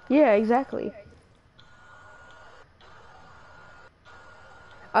 Yeah, exactly.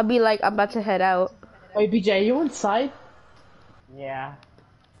 I'll be like, I'm about to head out. Wait, BJ, are you inside? Yeah.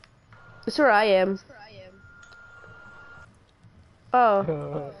 That's where I am.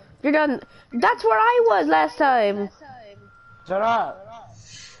 Oh. You're done. That's where I was last time. Shut up.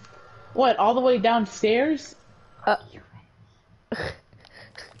 What? All the way downstairs?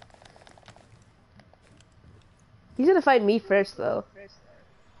 He's gonna find me first, though.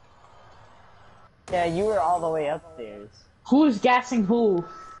 Yeah, you were all the way upstairs. Who's gassing who?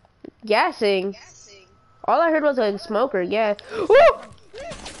 Gassing. All I heard was a smoker. Yeah. Woo!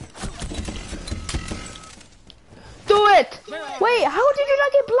 Do it! Wait, how did you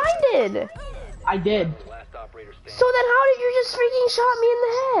not get blinded? I did. Last operator standing. So then how did you just freaking shot me in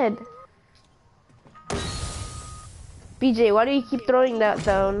the head? BJ, why do you keep throwing that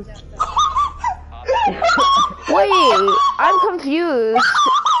down? Wait, I'm confused.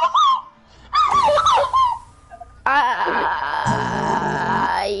 I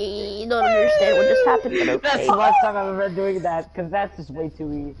don't understand what just happened, but okay. That's the last time I've ever doing that, because that's just way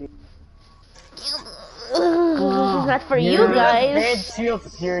too easy. Not for you Banned guys.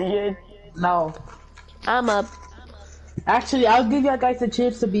 shields, period. No. I'm up. Actually, I'll give you guys a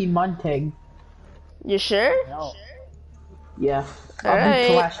chance to be Munteg. You sure? No. Yeah. I'll be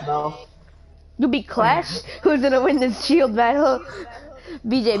Alright. Clash though. You be Clash? Who's gonna win this shield battle?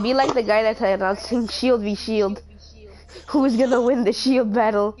 BJ, be like the guy that's announcing Shield v Shield. Who's gonna win the shield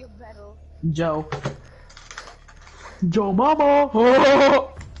battle? Joe. Joe Mama!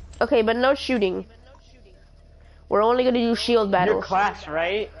 Okay, but no shooting. We're only gonna do shield You're battles. Clash,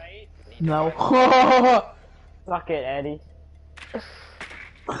 right? No. Fuck it, Eddie.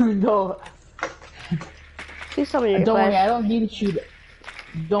 No. Please tell me you're Don't worry, I Clash. don't need to shoot.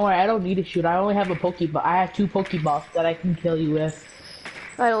 Don't worry, I don't need to shoot. I only have a Pokeball. I have 2 Pokeballs that I can kill you with.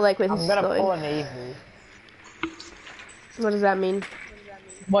 I don't like where this I'm is gonna pull going. an Avery. What does that mean?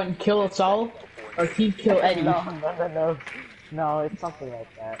 One, kill us all, or team kill Eddie. No. No, it's something like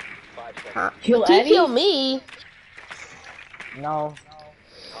that. Kill Team Eddie? kill me? No.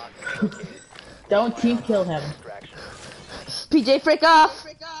 Don't team kill him. PJ, freak off!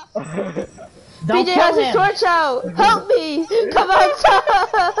 Don't BJ kill has his him. torch out! Help me! Come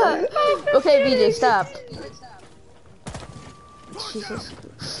outside! Okay, BJ, stop. Jesus.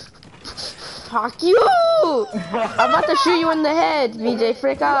 Fuck you! I'm about to shoot you in the head, BJ,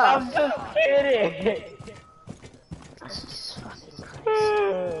 freak off. I'm just kidding. Jesus fucking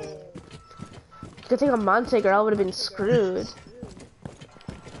Christ. Good thing I'm Monte, or I would have been screwed.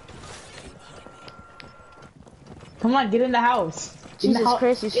 Come on, get in the house. Jesus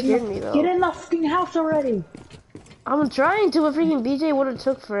Christ, you scared me though. Get in the fucking house already. I'm trying to, but freaking BJ would have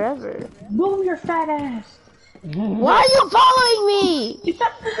took forever. Move your fat ass. Why are you following me?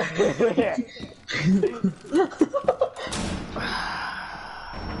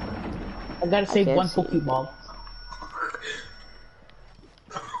 I gotta save can't one see. Pokeball.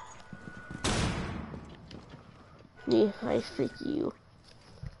 Yeah, I freak you.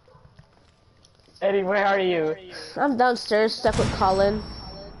 Eddie, where are you? I'm downstairs, stuck with Colin.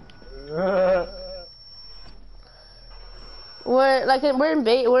 We're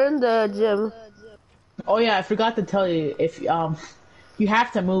in the gym. Oh yeah, I forgot to tell you, if you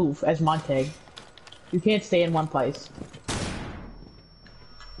have to move as Montag. You can't stay in one place.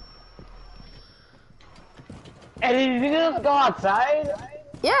 Eddie, did you just go outside?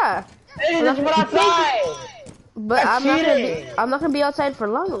 Yeah, Eddie, just went outside! but That's cheating. I'm not gonna be outside for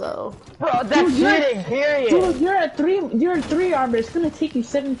long though. Bro, that's cheating, period. Dude, you're at 3 armor. It's gonna take you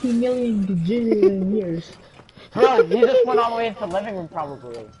 17 million gajillion years. Bro, you just went all the way into the living room,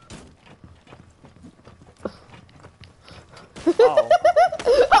 probably. Oh.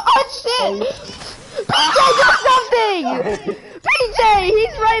 Oh shit! BJ, do something! BJ,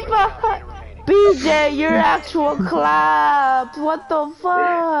 he's right behind. BJ, your actual clap. What the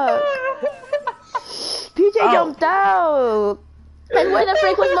fuck? PJ jumped out. And where the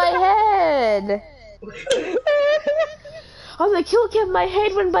frick was my head? On the kill cam, my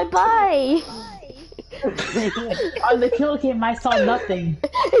head went bye-bye. On the kill cam, I saw nothing.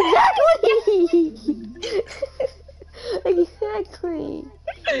 Exactly. Exactly.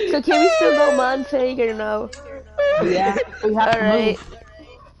 So can we still go Montag or no? Yeah, we have to move.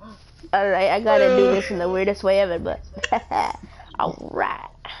 Alright, I gotta do this in the weirdest way ever, but alright.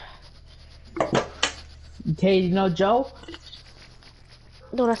 Okay, you know Joe?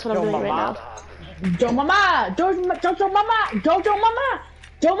 No, that's what I'm doing right now. Joe Mama! Joe Mama! Joe Mama! Joe Mama!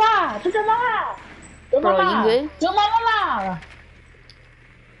 Joe Mama! Joe Mama! Joe Bro, Mama! you good? Joe Mama!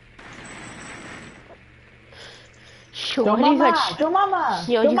 Yo, Joe what do you Mama! got? Joe Mama!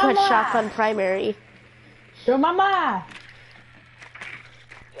 Yo, Joe you got Mama! shotgun primary. Joe Mama!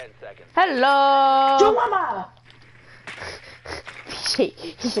 10 seconds. Hello! Joe Mama!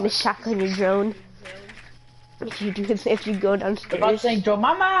 He's gonna shotgun your drone. If you go I'm downstairs. saying Joe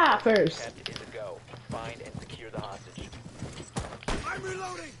Mama first. Attempt is a go. Find and secure the hostage. I'm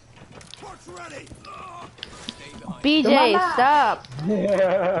reloading! Torch ready! BJ, Mama. stop!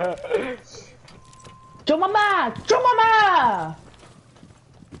 Joe Mama! Joe Mama!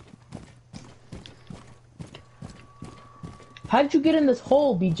 How did you get in this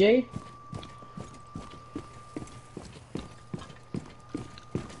hole, BJ?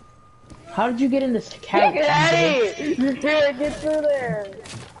 How did you get in this couch? Eddie! You can't get through there!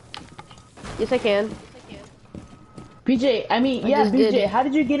 Yes, I can. BJ, I mean, I yeah, just BJ, did. how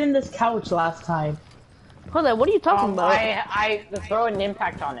did you get in this couch last time? Hold on, what are you talking about? I throw an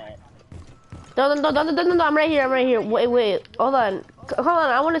impact on it. No, I'm right here. Wait, hold on,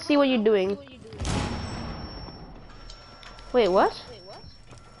 I want to see what you're doing. Wait, what?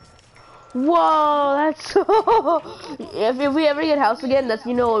 Whoa, that's so... if we ever get house again, that's,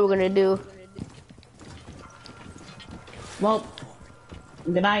 you know what we're gonna do. Well,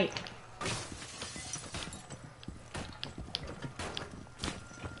 good night.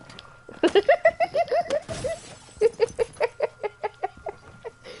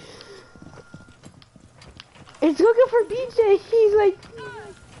 It's looking for BJ. He's like...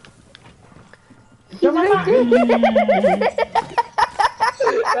 He's right there.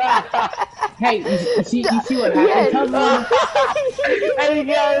 Hey, you see what happened?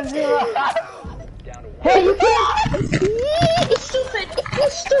 Yes. Hey, you can't! You're stupid!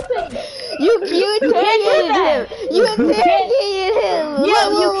 You interrogated him! You interrogated him! Yeah,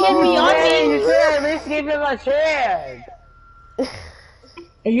 you can't be on me! You should at least give him a chance!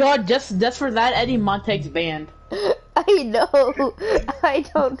 Yo, just for that, Eddie Monteg's banned. I know! I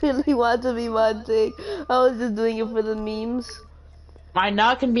don't really want to be Monte. I was just doing it for the memes.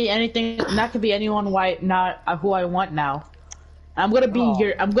 Now can be anything. Not can be anyone. Who I want now. I'm gonna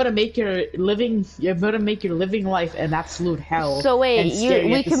be I'm gonna make your living. You're gonna make your living life an absolute hell. So wait,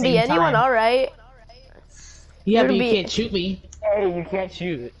 we can be anyone, all right? Yeah, but you can't shoot me. Hey, you can't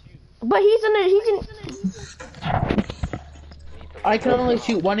shoot. But he's in. I can only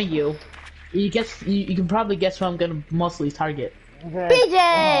shoot one of you. You can probably guess who I'm gonna mostly target.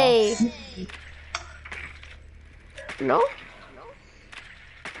 BJ. No.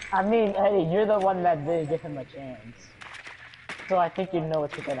 I mean, Eddie, you're the one that didn't give him a chance. So I think you know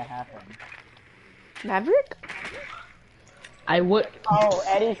what's gonna happen. Maverick? I would. Oh,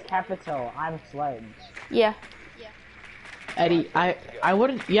 Eddie's capital. I'm Sledge. Yeah. Eddie, I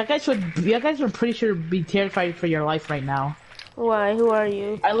wouldn't. You guys would pretty sure be terrified for your life right now. Why? Who are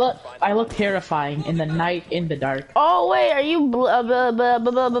you? I look terrifying in the night, in the dark. Oh wait, are you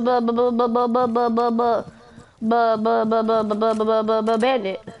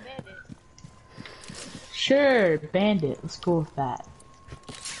bandit? Sure, bandit. Let's go with that.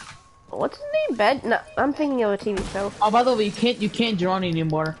 What's his name? No, I'm thinking of a TV show. Oh, by the way, you can't drone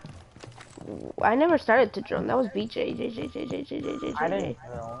anymore. I never started to drone. That was BJ. I didn't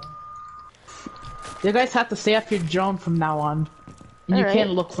drone. You guys have to stay off your drone from now on. And you can't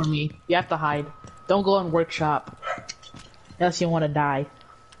look for me. You have to hide. Don't go in workshop. Unless you want to die.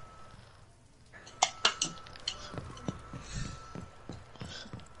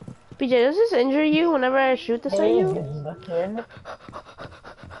 BJ, does this injure you whenever I shoot this at you? BJ has a grenade!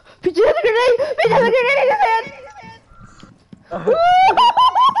 BJ has a grenade in his hand!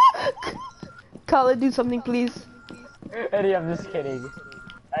 Colin, do something, please. Eddie, I'm just kidding.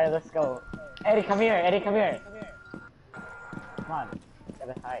 Alright, let's go. Eddie, come here. Eddie, come here. Come on.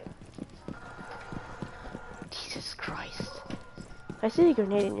 Gotta hide. Jesus Christ. If I see a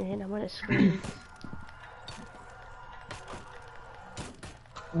grenade in your hand, I'm gonna scream.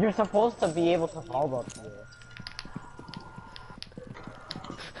 You're supposed to be able to fall up here.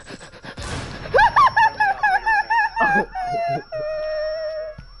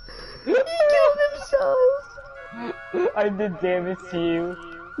 He killed himself! I did damage to you.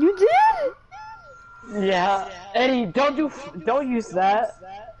 You did? Yeah. Eddie, don't use that.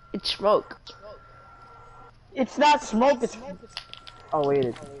 It's smoke. It's not smoke, it's... Oh,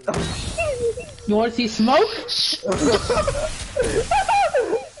 wait. You want to see smoke?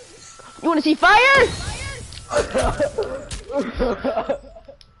 You want to see fire?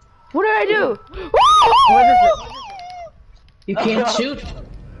 What did I do? What is it? You can't shoot.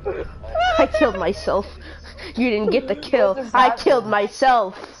 I killed myself. You didn't get the kill. I killed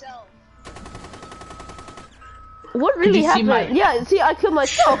myself. What really happened? Yeah, see, I killed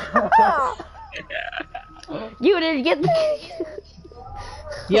myself. You didn't get the kill.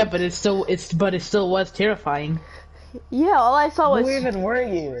 Yeah, but it still was terrifying. Yeah, all I saw was. Who even were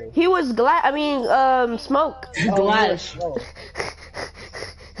you? He was smoke. Glass.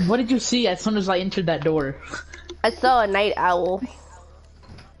 What did you see as soon as I entered that door? I saw a night owl.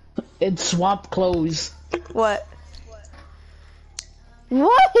 In swamp clothes. What?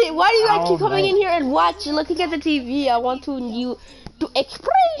 What? Why do you guys keep coming in here and watching, looking at the TV? I want you to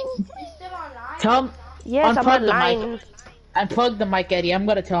explain. Tell him. Yes, I'm unplug the online. mic. Unplug the mic, Eddie. I'm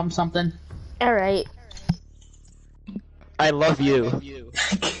gonna tell him something. Alright. I love you.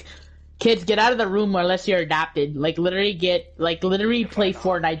 Kids, get out of the room unless you're adopted. Literally play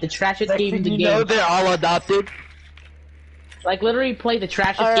Fortnite, the trashiest game in the game. You know they're all adopted? Literally play the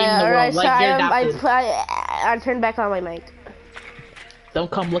trashiest game in the world. So You're adopted. I turned back on my mic.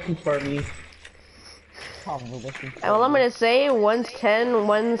 Don't come looking for me. Well, I'm gonna say one's 10,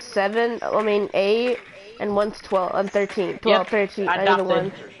 one's 7, 8, and one's 12. I'm 13. 12, Yep, 13. I need a adopted.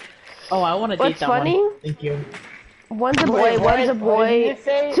 1. Oh, I want to date What's that funny? one. Thank you. One's a Wait, boy, one's a what did you boy.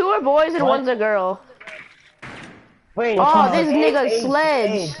 say? 2 are boys and What? one's a girl. Wait, Oh, one? this nigga's age,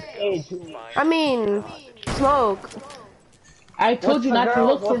 sledge. age. I mean, smoke. I told you not to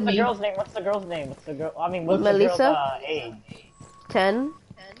look for What's the me. girl's name? What's the girl's name? What's the girl? I mean, what's the girl's Melissa? age? 10.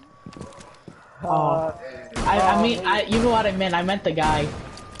 You know what I meant. I meant the guy.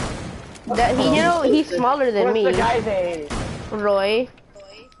 He's smaller than What's me. the guy's age? Roy.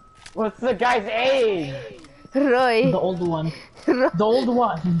 What's the guy's age? Roy. The old one. The old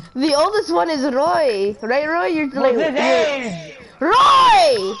one. The oldest one is Roy. Right, Roy? You're like... What's his age?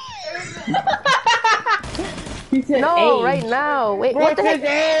 Roy! He said No, age. right now. Wait, what What's the his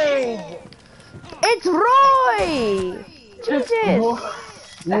heck? age? It's Roy!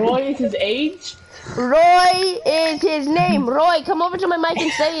 Jesus! Roy is his age? Roy is his name. Roy, come over to my mic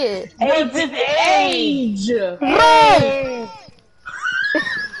and say it. What's his age? Roy!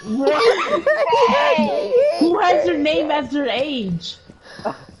 Who has their name as their age?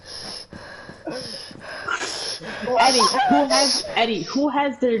 Eddie, who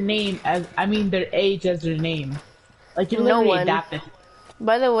has their name as their age as their name? Like you're No literally one. adapted.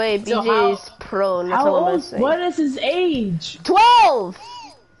 By the way, So BJ is pro, and that's How all I'm gonna old? say. What is his age? 12!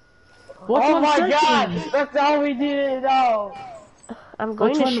 What's Oh one my 13? god! That's all we needed to know! I'm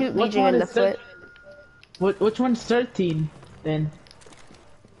going to shoot BJ in the foot. Which one's 13 then?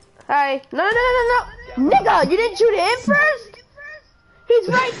 Hi. No. Nigga, you didn't shoot him first? He's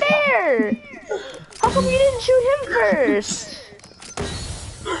right there! How come you didn't shoot him first?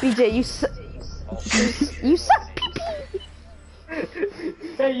 BJ, you suck pee-pee!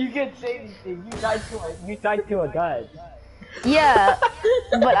 Hey, you can say anything. You died to a gun. Yeah,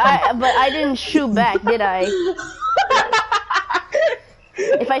 but I didn't shoot back, did I?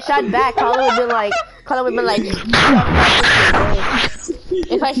 If I shot back, Colin would be like,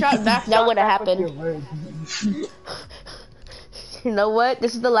 if I shot back, that would have happened. You know what?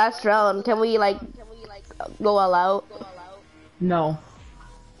 This is the last round. Can we go all out? No,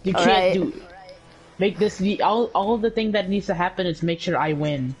 you All can't right. do. Make this the all the thing that needs to happen is make sure I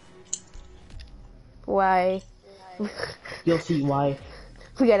win. Why? You'll see why.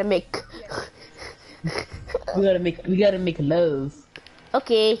 We gotta make. We gotta make love.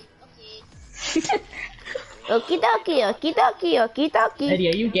 Okay. Okie dokie. Eddie,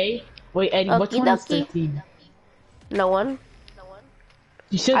 are you gay? Wait, Eddie, which one is 13? No one.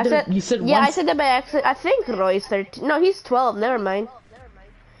 You said you said yeah, one. I said that by accident. I think Roy's 13. No, he's 12. Never mind.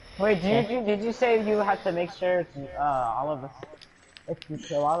 Wait, did you say you had to make sure all of us, if you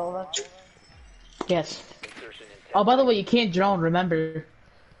kill all of us? Yes. Oh, by the way, you can't drone. Remember.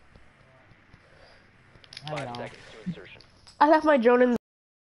 I know. I left my drone in.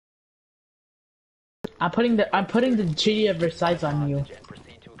 I'm putting the treaty of Versailles on you.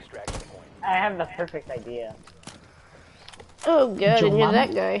 I have the perfect idea. Oh god, Joe and you're Mama?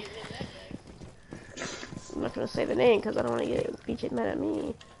 that guy. I'm not gonna say the name because I don't want to get BJ mad at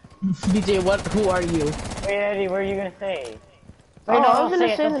me. BJ, who are you? Wait, Eddie, what are you gonna say? Oh, Wait, no, I was don't gonna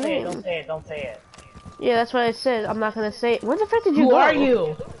say say it, the don't say it, name. don't say it, don't say it. Yeah, that's what I said. I'm not gonna say it. Where the frick did you Who go? are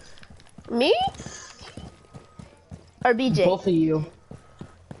you? Me? Or BJ? Both of you.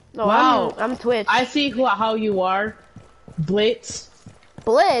 No, Wow. I'm Twitch. I see how you are. Blitz.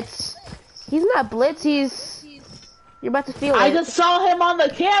 Blitz? He's not Blitz, You're about to feel it. I just saw him on the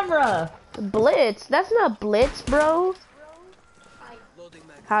camera. Blitz? That's not Blitz, bro.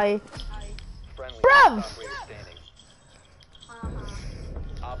 Hi. Bruv!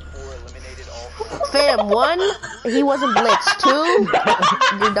 Fam, 1, he wasn't Blitz. 2,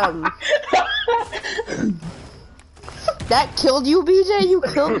 you're dumb. That killed you, BJ? You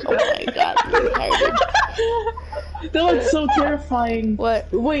killed. Oh my god, you're retarded. That was so terrifying.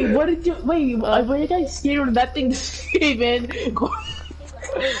 What? Wait, what did you? Wait, were you guys scared when that thing just came in?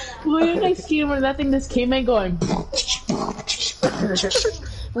 Were you guys scared when that thing just came in going?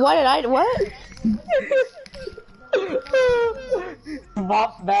 What did I? What?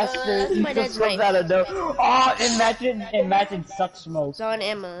 Swamp master, he my just dad's comes knife. out of nowhere. Oh, imagine suck smoke. It's on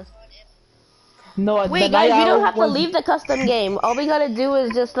Emma. No, Wait, the guys, night we don't owl have to was- leave the custom game. All we gotta do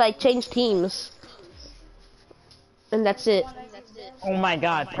is just change teams, and that's it. Oh my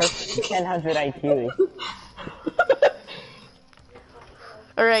god, perfect. 1000 IQ.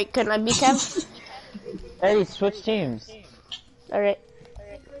 All right, can I be Kev? Eddie, switch teams. All right.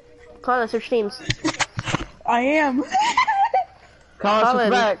 Come on, let's switch teams. I am. Colin, Colin.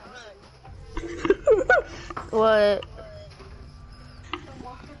 switch back. What?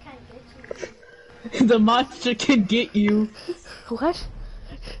 The monster can get you. What?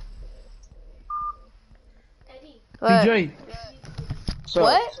 Eddie, What? BJ.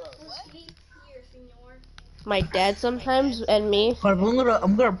 What? who's he here, senor? My dad sometimes and me. Hold on,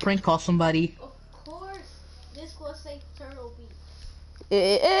 I'm gonna prank call somebody. Of course, this was say turtle beef.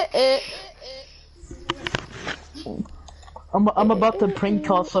 I'm about to prank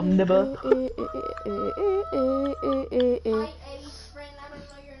call some nibba. Hi, Eddie's friend. I don't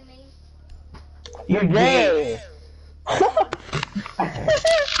know your name. You're gay.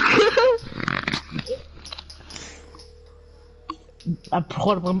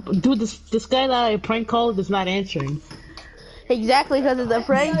 Dude, this guy that I prank called is not answering. Exactly, because it's a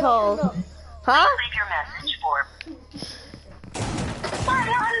prank call. Huh?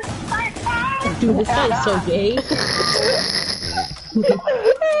 Dude, this guy is so gay.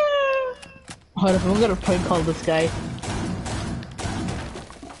 Hold up, I'm gonna prank call this guy.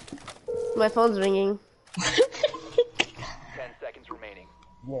 My phone's ringing. 10 seconds remaining.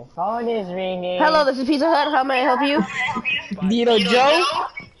 Your phone is ringing. Hello, this is Pizza Hut. How may I help you? Dino Joe?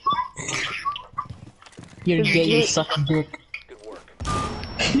 You're This gay, is you gay. suck dick. Good work.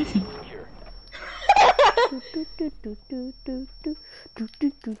 Secure.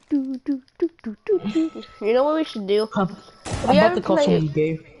 You know what we should do? I'm We about to haven't call played. someone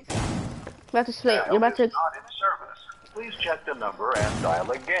gay. About to play. You're about to Not in service. Please check the number and dial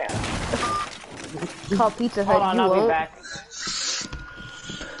again. call Pizza Hold Hut. on, You I'll be won't. back.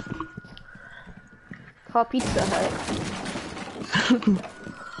 Call Pizza Hut.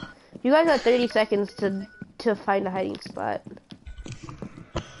 You guys have 30 seconds to find a hiding spot.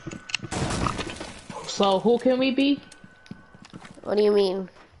 So, who can we be? What do you mean?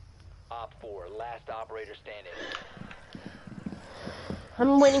 Op 4, last operator standing.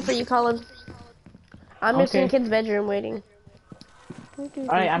 I'm waiting for you, Colin. I'm just in Okay. kid's bedroom waiting.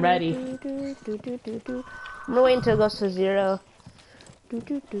 Alright, I'm ready. I'm gonna wait until it goes to 0.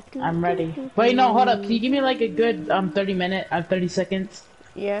 I'm ready. Wait, no, hold up. Can you give me like a good 30 seconds?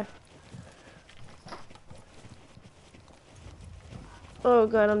 Yeah. Oh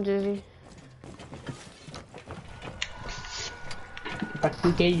god, I'm dizzy. Fuck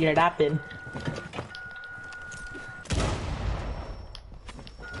you, gay, you're rapping.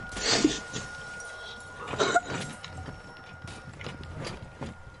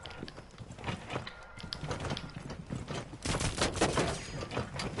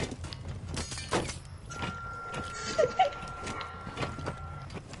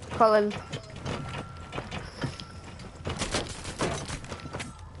 Colin.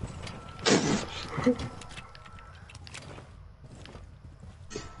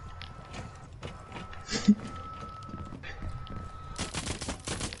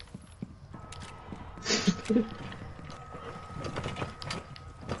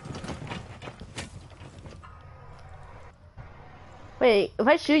 Wait, if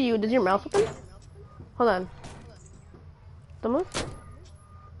I shoot you, does your mouth open? Hold on. Don't move.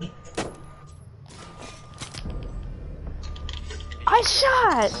 I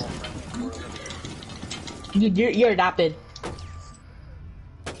shot! You're rapping.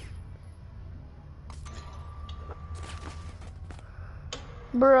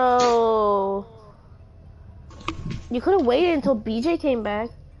 Bro. You could have waited until BJ came back.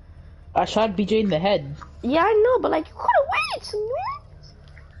 I shot BJ in the head. Yeah, I know, but like, you could have waited, man.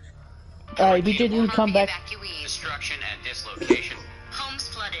 Alright, BJ didn't come back. Destruction at this location. Homes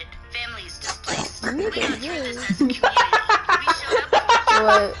flooded. Families displaced. We got through this as a community. We showed up.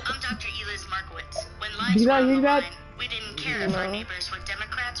 What? I'm Dr. Eliz Markowitz. When lives Did you were not on hear the that? line, we didn't care if our neighbors were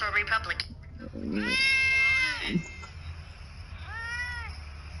Democrats or Republicans.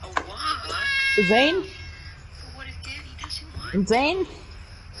 A what? Zane? What if Daddy doesn't want? Zane?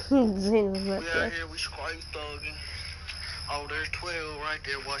 Zane was not We there. out here, we straight thugging. Oh, there's 12 right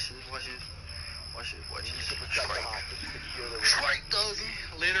there. Watch it. Straight thugging.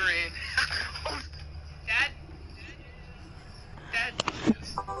 Let her in. Dad? I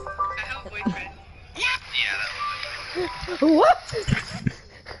have a boyfriend. Yeah, that What?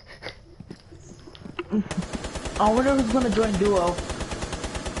 I wonder who's gonna join duo.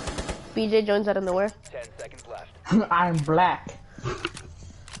 BJ joins out of nowhere. 10 seconds left. I'm black.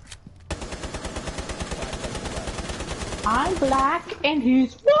 I'm black and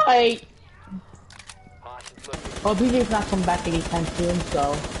he's white. Hostage located. Oh, BJ's not coming back anytime soon, so.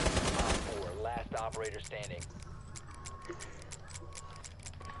 Op 4, last operator standing.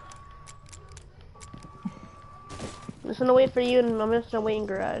 I'm just gonna wait for you, and I'm just gonna wait in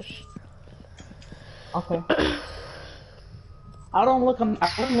garage. Okay. I don't look on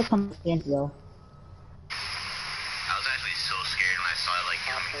the stands though. I was actually so scared when I saw like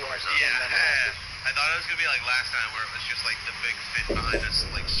doors up. Yeah.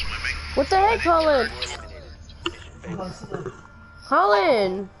 What the heck, Colin?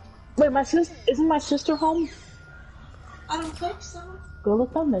 Colin! Wait, my sister isn't my sister home? I don't think so. Go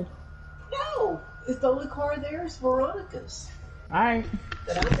look on there. No, it's the only car there is Veronica's. Alright.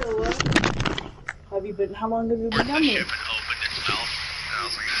 That I know of. Have you been? How long have you been down there? No,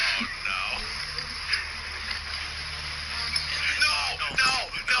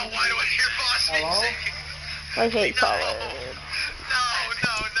 why do I hear boss music? I hate Colin. No.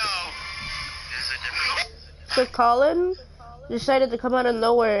 So Colin decided to come out of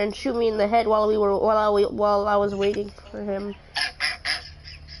nowhere and shoot me in the head while I was waiting for him.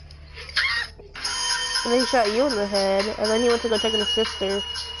 And then he shot you in the head, and then he went to go check on his sister.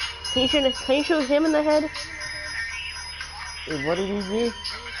 Can you shoot him in the head? Wait, what did he do?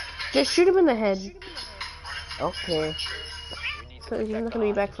 Just shoot him in the head. Okay. Because he's not gonna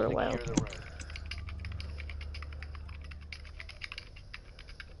be back for a while.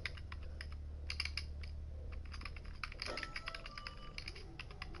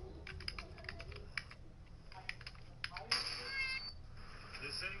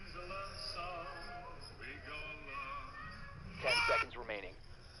 Remaining.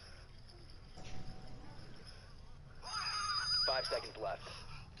 5 seconds left.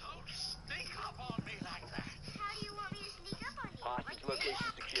 Don't sneak up on me like that. How do you want me to sneak up on you? Hostage location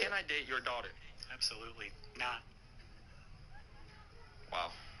secure. Can I date your daughter? Absolutely not.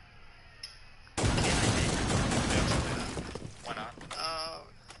 Wow. Can I date your daughter? Why not?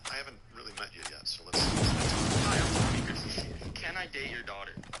 I haven't really met you yet, so let's Hi, I'm Tommy. Can I date your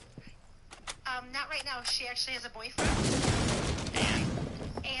daughter? Not right now. She actually has a boyfriend. And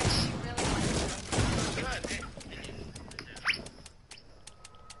And she really likes him. good.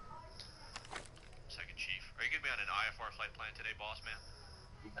 Second Chief, are you gonna be on an IFR flight plan today, boss man?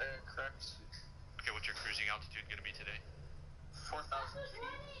 Correct. Okay, what's your cruising altitude gonna be today? 4,000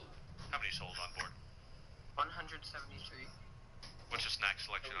 feet. How many souls on board? 173. What's the snack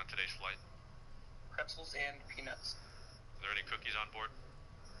selection on today's flight? Pretzels and peanuts. Are there any cookies on board?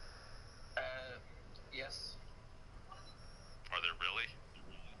 Yes. Are there really?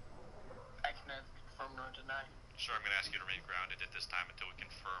 I can neither confirm nor deny. Sir, I'm gonna ask you to remain grounded at this time until we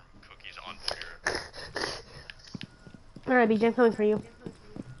confirm cookies on board. Alright, BJ, I'm coming for you.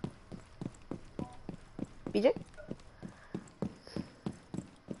 BJ?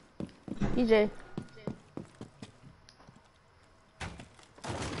 BJ.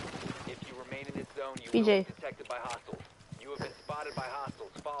 If you remain in this zone, you BJ. will be detected by hostiles. You have been spotted by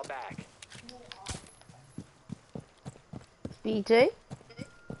hostiles. Fall back. BJ?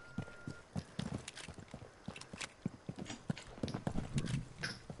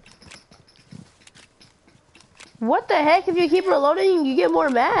 What the heck? If you keep reloading, you get more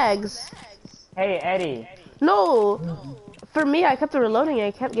mags. Hey, Eddie. No. For me, I kept reloading and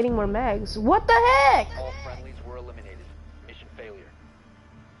I kept getting more mags. What the heck? All friendlies were eliminated. Mission failure.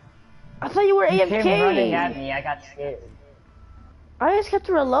 I thought you were He AFK. came running at me. I got scared. I just kept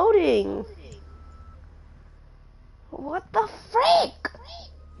reloading. What the freak?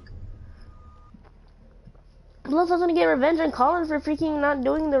 Unless I was gonna get revenge on Colin for freaking not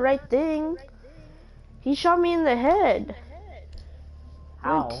doing the right thing. He shot me in the head.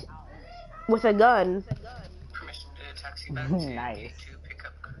 How? With a gun. Permission to taxi back to Nice. to pick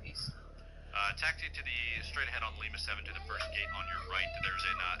up cookies. Taxi to the straight ahead on Lima 7 to the first gate on your right. There's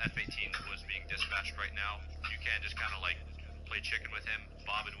an F-18 that was being dispatched right now. You can just kind of like play chicken with him,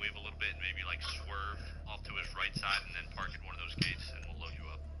 bob and weave a little bit, and maybe like swerve off to his right side and then park at one of those gates and we'll load you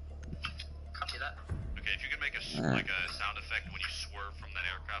up. Copy that. Okay, if you could make a sound effect when you swerve from that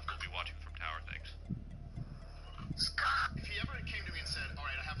aircraft, we'll be watching from tower, thanks. Scott! If he ever came to me and said,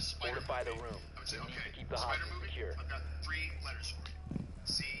 alright, I have a spider. Fortify the room. I would say, You need okay, to keep the spider hostage movie, secure. I've got 3 letters for you.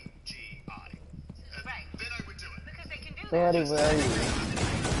 C-G-I. Right. Then I would do it. Because they can do Hey, that. Eddie, where are you?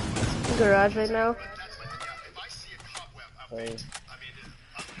 Garage right now. That's like, yeah, if I see a cobweb out Hey. there, I mean,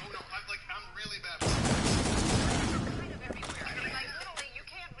 oh no, I'm really bad with Kind of everywhere. I mean, like, literally, you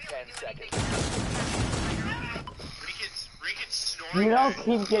can't really 10 do seconds. Ricketts snoring. You don't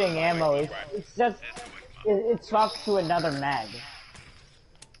keep getting ammo. It's just it swaps to another mag.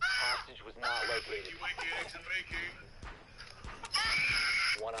 Hostage was not located.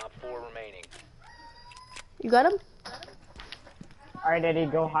 One op 4 remaining. You got him? Alright, Eddie,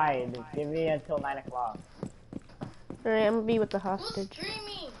 go hide. Give me until 9 o'clock. Alright, I'm gonna be with the hostage. Who's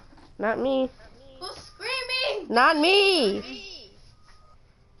screaming? Not me. Who's screaming? Not me!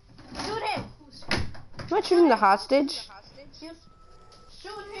 Shoot him! I'm not shooting the hostage.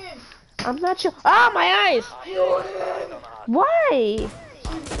 Shoot him! I'm not sure. Ah, my eyes! Eyes on the hostage. Why?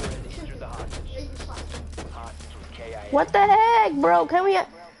 Op 4 has injured the hostage. Hostage was KIA. What the heck, bro? Can we...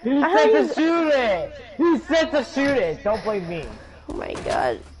 He I said heard to shoot it! He said to shoot it! Don't blame me. Oh my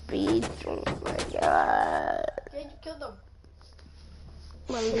god, Beach. Oh my god. Did you kill them?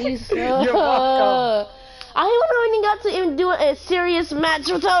 Melissa. You're welcome. I even got to even do a serious match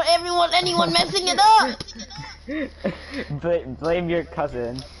without anyone messing it up. Blame your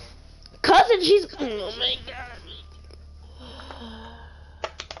cousin. Cousin, she's. Oh my god.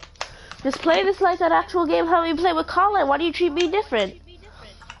 Just play this like an actual game how we play with Colin. Why do you treat me different?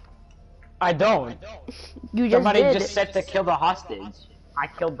 I don't. You just Somebody did. just said to kill the hostage. I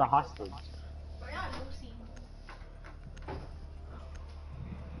killed the hostage.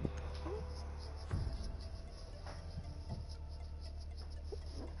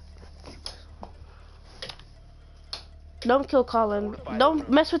 Don't kill Colin. Don't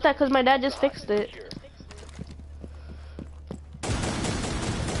mess with that because my dad just fixed it.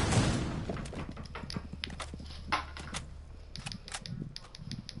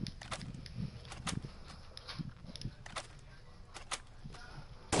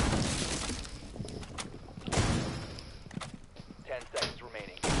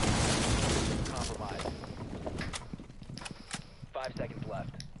 Compromise. 5 seconds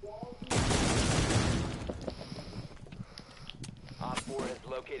left. Op 4 has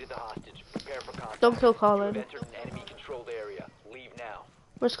located the hostage. Prepare for contact. Don't kill You Colin. have entered an enemy-controlled area. Leave now.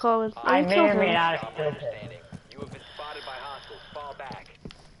 Where's Colin? I may or may him. not have killed him. You have been spotted by hostiles. Fall back.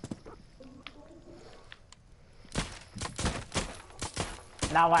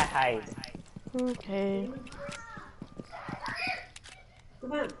 Now I hide. Okay.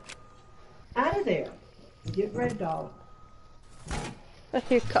 Come on. Out of there. Get red dog.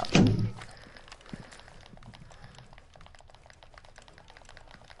 Here, come.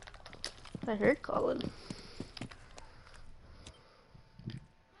 I heard Colin.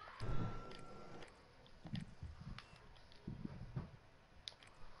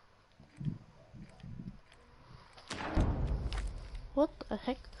 What the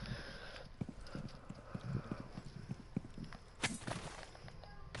heck?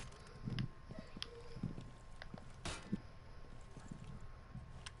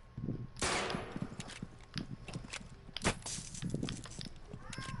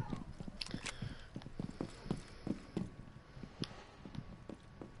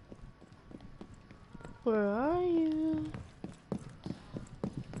 Where are you?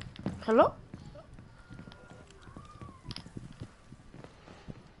 Hello?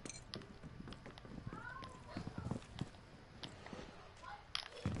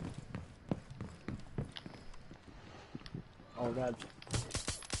 Oh god.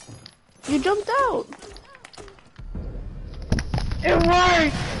 You jumped out. It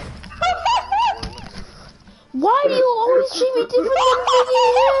worked! Why do you always treat me different than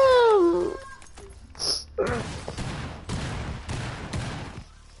him?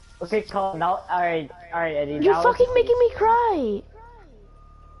 Okay, Colin, now, alright, Eddie. You're that fucking was, making me cry.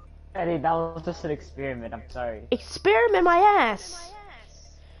 Eddie, that was just an experiment, I'm sorry. Experiment my ass.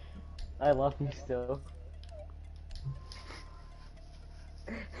 I love you still.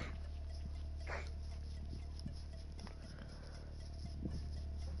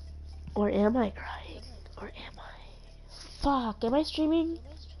 Or am I crying? Or am I? Fuck, am I streaming?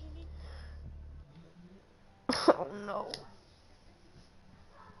 Oh no.